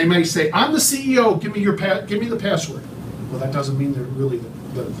attacker, they may say, I'm the CEO, give me the password. Well, that doesn't mean they're really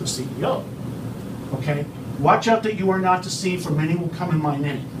the CEO. Okay? Watch out that you are not deceived, for many will come in my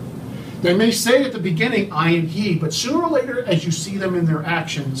name. They may say at the beginning, I am he, but sooner or later, as you see them in their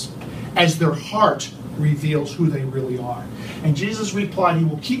actions, as their heart reveals who they really are. And Jesus replied, he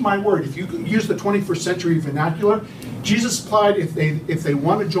will keep my word. If you use the 21st century vernacular, Jesus replied, if they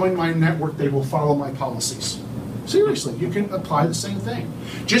want to join my network, they will follow my policies. Seriously, you can apply the same thing.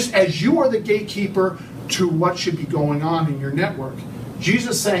 Just as you are the gatekeeper to what should be going on in your network,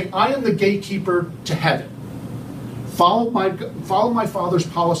 Jesus is saying, I am the gatekeeper to heaven. Follow my Father's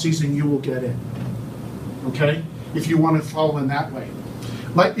policies and you will get in. Okay? If you want to follow in that way.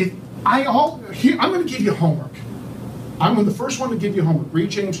 I'm going to give you homework. I'm the first one to give you homework. Read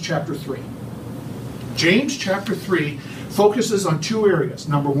James chapter 3. James chapter 3 focuses on two areas.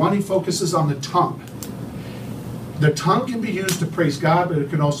 Number one, he focuses on the tongue. The tongue can be used to praise God, but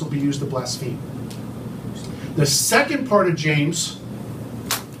it can also be used to blaspheme. The second part of James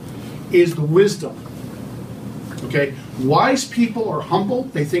is the wisdom. Okay? Wise people are humble.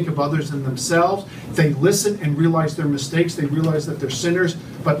 They think of others than themselves. They listen and realize their mistakes. They realize that they're sinners,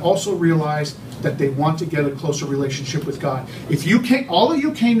 but also realize that they want to get a closer relationship with God. If you came, all of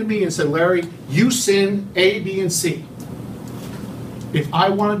you came to me and said, Larry, you sinned A, B, and C. If I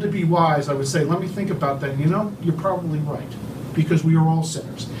wanted to be wise, I would say, let me think about that. You know, you're probably right, because we are all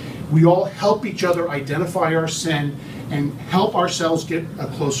sinners. We all help each other identify our sin and help ourselves get a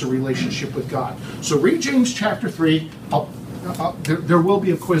closer relationship with God. So read James chapter 3. There will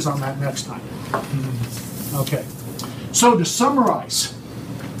be a quiz on that next time. Okay. So to summarize,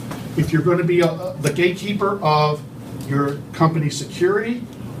 if you're going to be the gatekeeper of your company's security,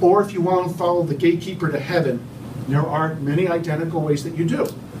 or if you want to follow the gatekeeper to heaven, there are many identical ways that you do.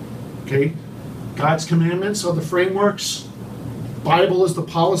 Okay? God's commandments are the frameworks. Bible is the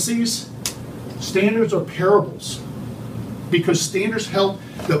policies. Standards are parables. Because standards help,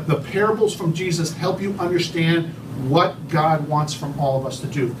 the parables from Jesus help you understand what God wants from all of us to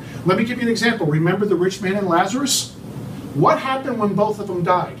do. Let me give you an example. Remember the rich man and Lazarus? What happened when both of them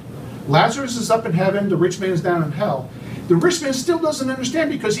died? Lazarus is up in heaven, the rich man is down in hell. The rich man still doesn't understand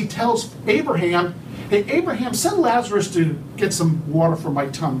because he tells Abraham, hey, Abraham, send Lazarus to get some water for my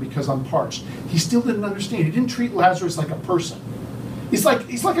tongue because I'm parched. He still didn't understand. He didn't treat Lazarus like a person. He's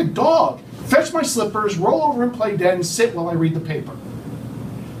like a dog. Fetch my slippers, roll over and play dead, and sit while I read the paper.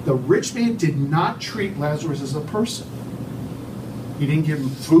 The rich man did not treat Lazarus as a person. He didn't give him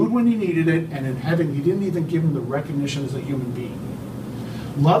food when he needed it, and in heaven, he didn't even give him the recognition as a human being.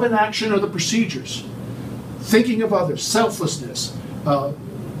 Love and action are the procedures. Thinking of others, selflessness,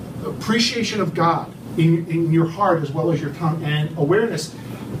 appreciation of God in your heart as well as your tongue, and awareness.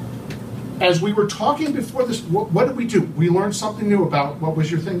 As we were talking before this, what did we do? We learned something new about, what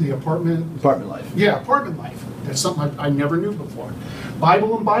was your thing, the apartment? Apartment life. Yeah, apartment life. That's something I never knew before.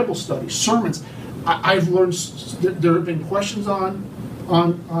 Bible and Bible study, sermons. I've learned, there have been questions on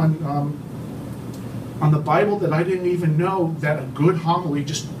the Bible that I didn't even know that a good homily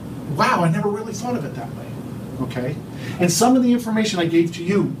just, wow, I never really thought of it that way. Okay? And some of the information I gave to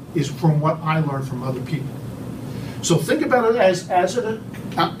you is from what I learned from other people. So think about it as an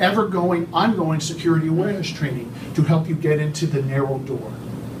ever-going, ongoing security awareness training to help you get into the narrow door.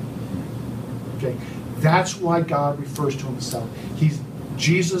 Okay? That's why God refers to himself.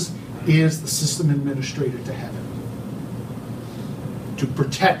 Jesus is the system administrator to heaven, to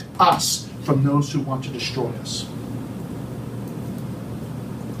protect us from those who want to destroy us.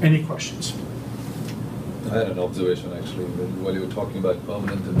 Any questions? I had an observation actually while you were talking about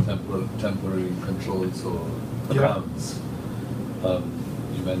permanent and temporary controls or accounts.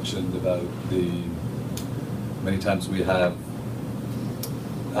 You mentioned about many times we have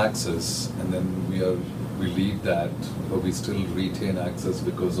access and then we leave that, but we still retain access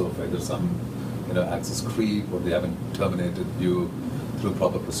because of either some access creep or they haven't terminated you through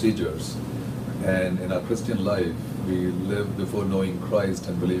proper procedures. And in our Christian life, we live before knowing Christ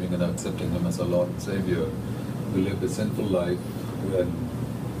and believing and accepting him as our Lord and Savior. We lived a sinful life and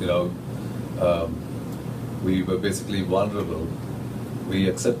we were basically vulnerable. We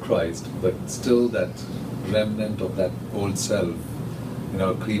accept Christ, but still that remnant of that old self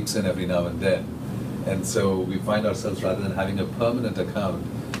creeps in every now and then. And so we find ourselves, rather than having a permanent account,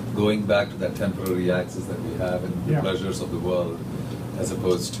 going back to that temporary access that we have in the pleasures of the world, as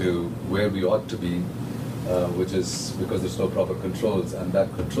opposed to where we ought to be, which is because there's no proper controls. And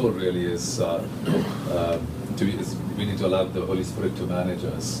that control really is, we need to allow the Holy Spirit to manage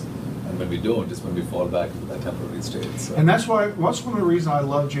us. And when we don't, it's when we fall back into that temporary state. So. And that's one of the reasons I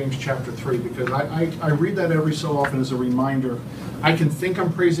love James chapter 3, because I read that every so often as a reminder. I can think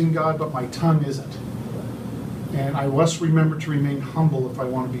I'm praising God, but my tongue isn't. And I must remember to remain humble if I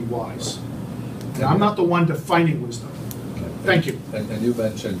want to be wise. And I'm not the one defining wisdom. Okay. Thank you. And you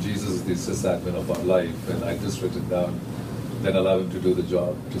mentioned Jesus is the sysadmin of our life, and I just written down, then allow him to do the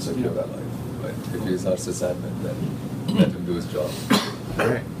job to secure our life. Right? If he's our sysadmin, then let him do his job. All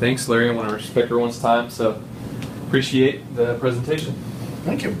right. Thanks, Larry. I want to respect everyone's time, so appreciate the presentation.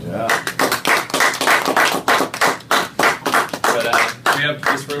 Thank you. Yeah. But we have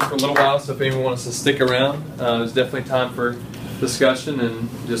this room for a little while, so if anyone wants to stick around, there's definitely time for discussion and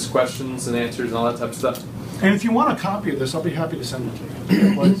just questions and answers and all that type of stuff. And if you want a copy of this, I'll be happy to send it to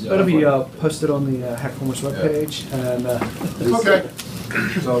you. It'll be posted on the HackFormers webpage. And, Okay.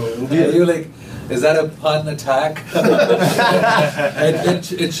 So you're like, is that a pun attack?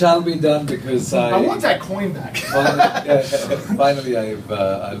 it shall be done because I want that coin back. Finally,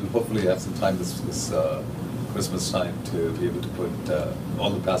 I'll hopefully have some time this Christmas time to be able to put all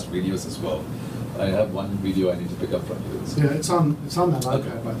the past videos as well. I have one video I need to pick up from you. So. Yeah, it's on that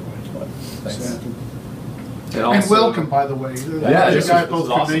iPad, by the way. Thanks. So And And welcome, by the way. Yeah, You this guys is both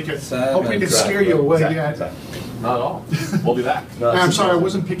could awesome. make it. Sad Hoping and to scare crack, you but- away. Exactly, Yeah. exactly. Not at all. We'll be back. No, I'm sorry, I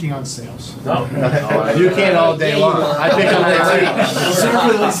wasn't picking on sales. No. You can all day long. I think I'm there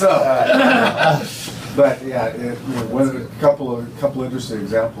Certainly so. But yeah, a couple interesting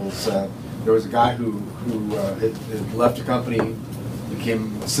examples. There was a guy who had left a company,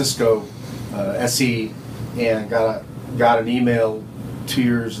 became Cisco SE, and got an email 2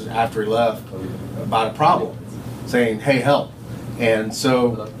 years after he left about a problem, saying, "Hey, help!" And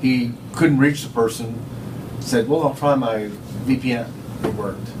so he couldn't reach the person. Said, "Well, I'll try my VPN." It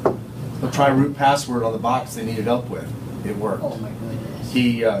worked. I'll try root password on the box they needed help with. It worked. Oh my goodness.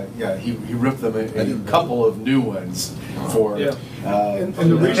 He ripped them a couple of new ones for. Yeah. And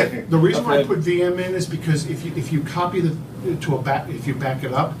the reason why I put VM in is because if you copy if you back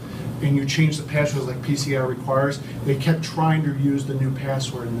it up and you change the password like PCI requires, they kept trying to use the new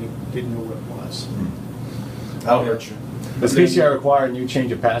password and they didn't know what it was. That'll hurt you. Does PCI require a new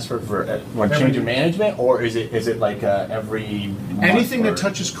change of password for when changing management, or is it like every month Anything or- that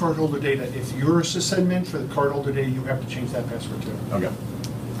touches cardholder data, if you're a sysadmin for the cardholder data, you have to change that password too. Okay,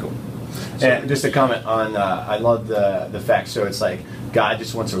 cool. And just a comment on, I love the fact, so it's like God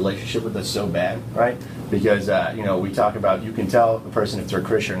just wants a relationship with us so bad, right? Because, we talk about, you can tell a person if they're a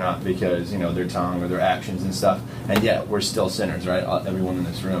Christian or not because, their tongue or their actions and stuff, and yet we're still sinners, right? Everyone in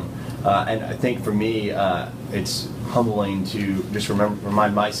this room. And I think for me, it's humbling to just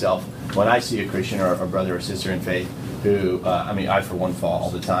remind myself when I see a Christian or a brother or sister in faith who, I for one fall all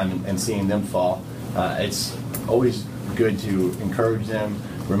the time, and seeing them fall, it's always good to encourage them,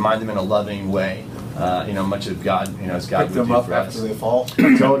 remind them in a loving way. Much of God, as God Pick would them do up for after us. they fall.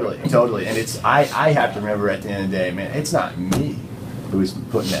 Totally. And it's I have to remember at the end of the day, man, it's not me who's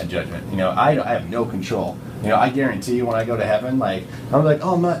putting that judgment. I have no control. I guarantee you when I go to heaven, like I'm like,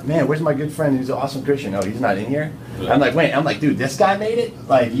 oh man, where's my good friend who's an awesome Christian? Oh, he's not in here. I'm like, dude, this guy made it.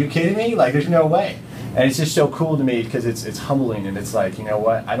 Like, you kidding me? Like, there's no way. And it's just so cool to me because it's humbling, and it's like, you know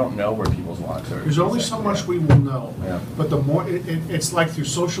what? I don't know where people's walks are. There's only so much we will know. Yeah. But the more, it's like through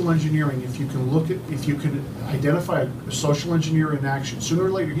social engineering, if you can identify a social engineer in action, sooner or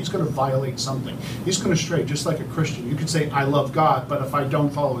later, he's gonna violate something. He's gonna stray, just like a Christian. You could say, I love God, but if I don't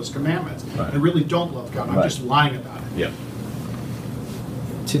follow his commandments, Right. I really don't love God. I'm Right. just lying about it. Yeah.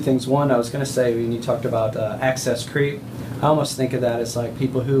 Two things. One, I was going to say when you talked about access creep, I almost think of that as like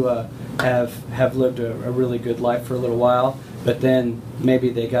people who have lived a really good life for a little while, but then maybe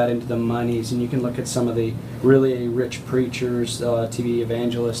they got into the monies, and you can look at some of the really rich preachers, TV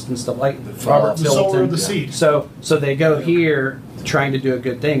evangelists and stuff like Robert The sower Phillips. of the seed. So they go here trying to do a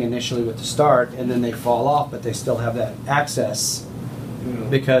good thing initially with the start, and then they fall off, but they still have that access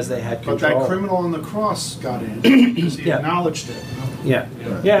because they had But control. that criminal on the cross got in because he Yeah. acknowledged it. Yeah,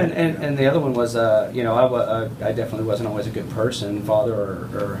 and the other one was, I definitely wasn't always a good person, father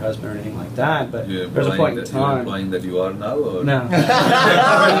or husband or anything like that, but You're there's a point in You're time. implying that you are now, or? No.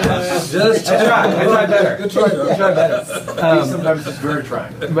 Just I try better. Good try, though. I try better. Sometimes it's very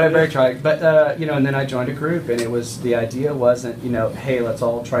trying. But very trying. But and then I joined a group, and the idea wasn't, hey, let's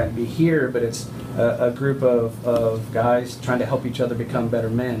all try and be here, but it's a group of guys trying to help each other become better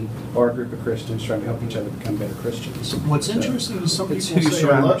men, or a group of Christians trying to help each other become better Christians. What's interesting is some It's people who you say,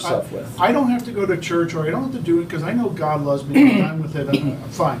 surround yourself with. I don't have to go to church, or I don't have to do it because I know God loves me and I'm with it.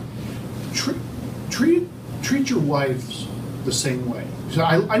 Fine. Treat your wives the same way. So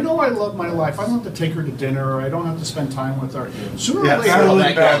I know I love my wife. I don't have to take her to dinner, or I don't have to spend time with her. Sooner or later, That'll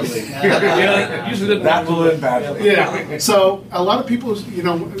end badly. That will end badly. yeah. So a lot of people,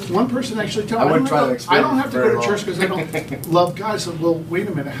 one person actually told me, I wouldn't try that I don't have to go very to church because I don't love God. I said, well, wait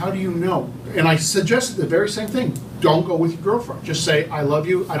a minute, how do you know? And I suggested the very same thing. Don't go with your girlfriend. Just say, I love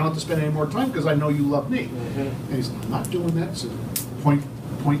you. I don't have to spend any more time because I know you love me. And he's I'm not doing that. So point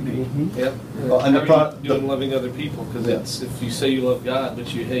me. Yep. Well, and How are you doing loving other people? Because it's if you say you love God,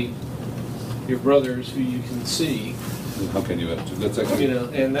 but you hate your brothers who you can see, How can you? That's actually.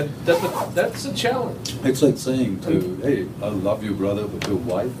 and that's a challenge. It's like saying to, hey, I love you, brother, but your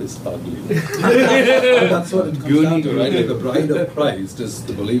wife is ugly. That's what it comes down to, right? Like the bride of Christ is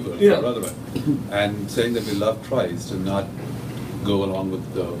the believer, Yeah. the brethren. And saying that we love Christ and not go along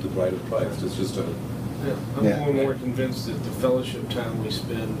with the bride of Christ is just a... Yeah. I'm more and more convinced that the fellowship time we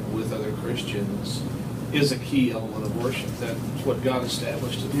spend with other Christians is a key element of worship. That's what God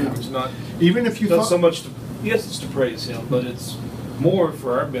established it for. Yeah. It's not Even if you not thought, so much yes, it's to praise Him, but it's more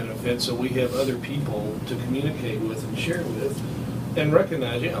for our benefit, so we have other people to communicate with and share with, and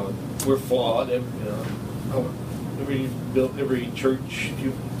recognize, we're flawed. Every church, if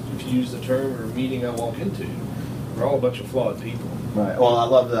you use the term, or meeting I walk into, We're all a bunch of flawed people. Right. Well, I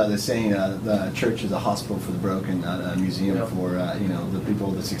love the saying, the church is a hospital for the broken, a museum for the people,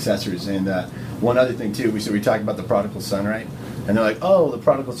 the successors. And one other thing too, we talked about the prodigal son, right? And they're like, oh, the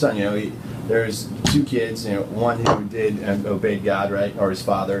prodigal son. There's two kids. One who did and obeyed God, right, or his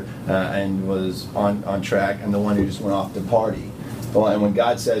father, and was on track, and the one who just went off to party. Well, and when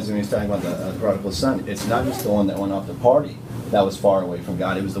God says, when he's talking about the prodigal son, it's not just the one that went off to party that was far away from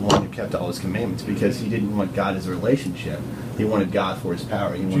God. It was the one who kept all his commandments, because he didn't want God as a relationship. He wanted God for his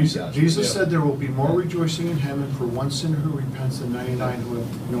power. He wanted God. Jesus said there will be more rejoicing in heaven for one sinner who repents than 99 who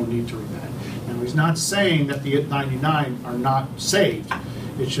have no need to repent. And he's not saying that the 99 are not saved.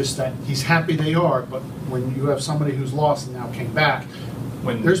 It's just that he's happy they are. But when you have somebody who's lost and now came back,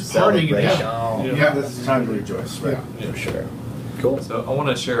 When there's partying in heaven. Yeah. This is time to rejoice, right? Yeah. For sure. Cool. So I want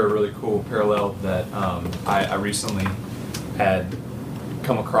to share a really cool parallel that I recently had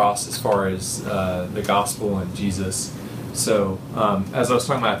come across as far as the gospel and Jesus. So as I was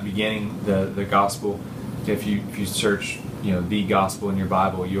talking about at the beginning, the gospel, if you search the gospel in your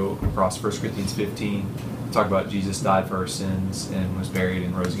Bible, you'll come across 1 Corinthians 15, talk about Jesus died for our sins and was buried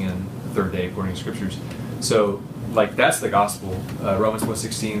and rose again the third day according to scriptures. So like that's the gospel. Romans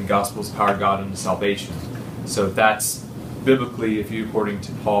 1:16, the gospel is the power of God unto salvation. So that's biblically, if you according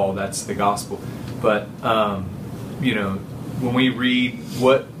to Paul, that's the gospel. But when we read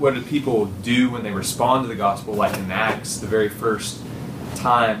what do people do when they respond to the gospel, like in Acts, the very first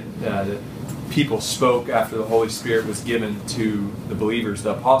time that people spoke after the Holy Spirit was given to the believers,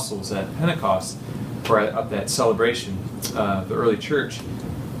 the apostles at Pentecost, or at that celebration, the early church,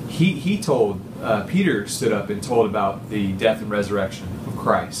 he told, Peter stood up and told about the death and resurrection of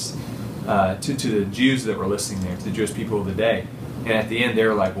Christ to the Jews that were listening there, to the Jewish people of the day. And at the end, they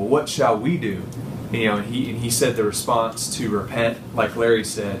were like, well, what shall we do? And he said the response to repent, like Larry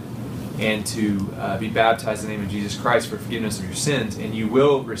said, and to be baptized in the name of Jesus Christ for forgiveness of your sins, and you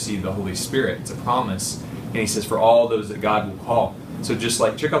will receive the Holy Spirit. It's a promise. And he says, for all those that God will call. So just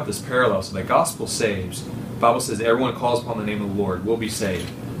like, check out this parallel. So the gospel saves. The Bible says everyone who calls upon the name of the Lord will be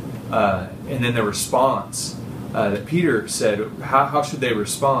saved. And then the response that Peter said, how should they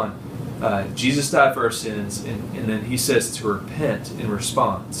respond? Jesus died for our sins, and then he says to repent in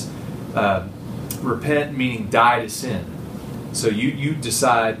response. Repent meaning die to sin. So you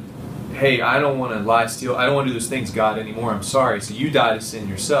decide, hey, I don't want to lie, steal, I don't want to do those things, God, anymore, I'm sorry. So you die to sin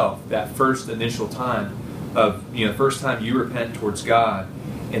yourself. That first initial time of, first time you repent towards God,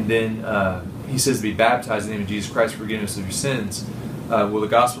 and then he says to be baptized in the name of Jesus Christ for forgiveness of your sins. Well, the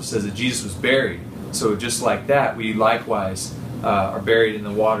gospel says that Jesus was buried. So just like that, we likewise are buried in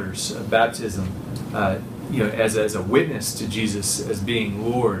the waters of baptism, as a witness to Jesus as being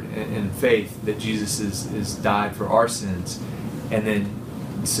Lord, and in faith that Jesus is died for our sins. And then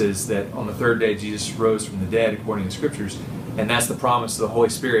it says that on the third day Jesus rose from the dead according to the scriptures. And that's the promise of the Holy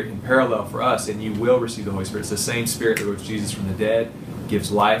Spirit in parallel for us. And you will receive the Holy Spirit. It's the same Spirit that rose Jesus from the dead,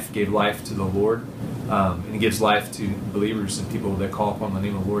 gave life to the Lord. And it gives life to believers and people that call upon the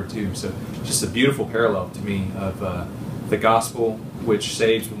name of the Lord too. So just a beautiful parallel to me of the gospel, which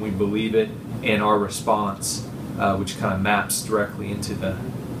saves when we believe it, and our response, which kind of maps directly into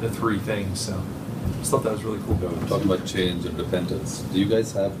the three things. So I just thought that was really cool. Talking about change and repentance. Do you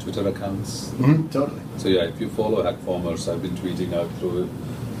guys have Twitter accounts? Mm-hmm, totally. So yeah, if you follow HackFormers, I've been tweeting out through it.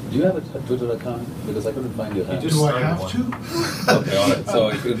 Do you have a Twitter account? Because I couldn't find your hand. Do I have to? Okay, all right.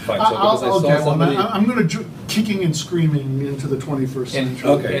 So you couldn't find. So because I'll I get saw one. somebody. I'm going to kicking and screaming into the 21st century.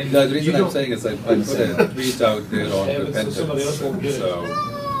 Okay. And The reason you I'm saying is I said tweet out there on Yeah, but so repentance. somebody else won't get it. So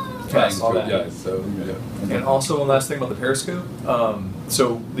Yeah, I saw that. yeah. So yeah. And also one last thing about the Periscope.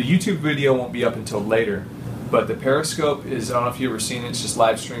 So the YouTube video won't be up until later, but the Periscope is, I don't know if you've ever seen it, it's just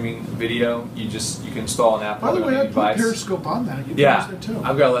live streaming video. You can install an app By the on way, your I put device. Periscope on that. You can Yeah, use that too.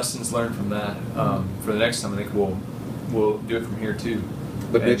 I've got lessons learned from that. For the next time, I think we'll do it from here too.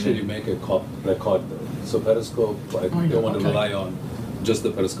 But make And- sure you make a record. So Periscope, I Oh, yeah, don't want to okay. rely on just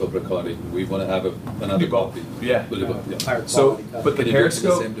the Periscope recording. We want to have another Do both. copy. Yeah. We'll do both, yeah. Higher So, quality copy. but the Can you do it with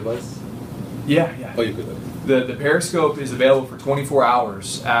Periscope, the same device? yeah. Oh, you could. The Periscope is available for 24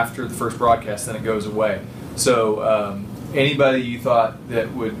 hours after the first broadcast, then it goes away. So anybody you thought that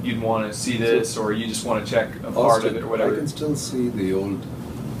you'd want to see this, or you just want to check a part of it or I whatever. can still see the old.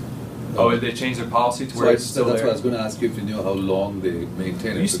 Oh, did they change their policy to So where it's still that's there? what I was going to ask you if you knew how long they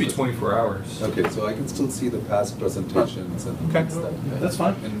maintain it. It used to be because- 24 hours. Okay, so I can still see the past presentations and Okay. stuff. That's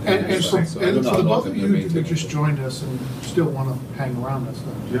fine. And so I don't for know how the long both of they're you gonna that maintain just it. joined us and still want to hang around, that's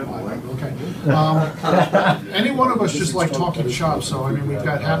Yeah, okay. Any one of us just like talking shop, so I mean, we've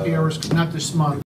got happy hours, not this month.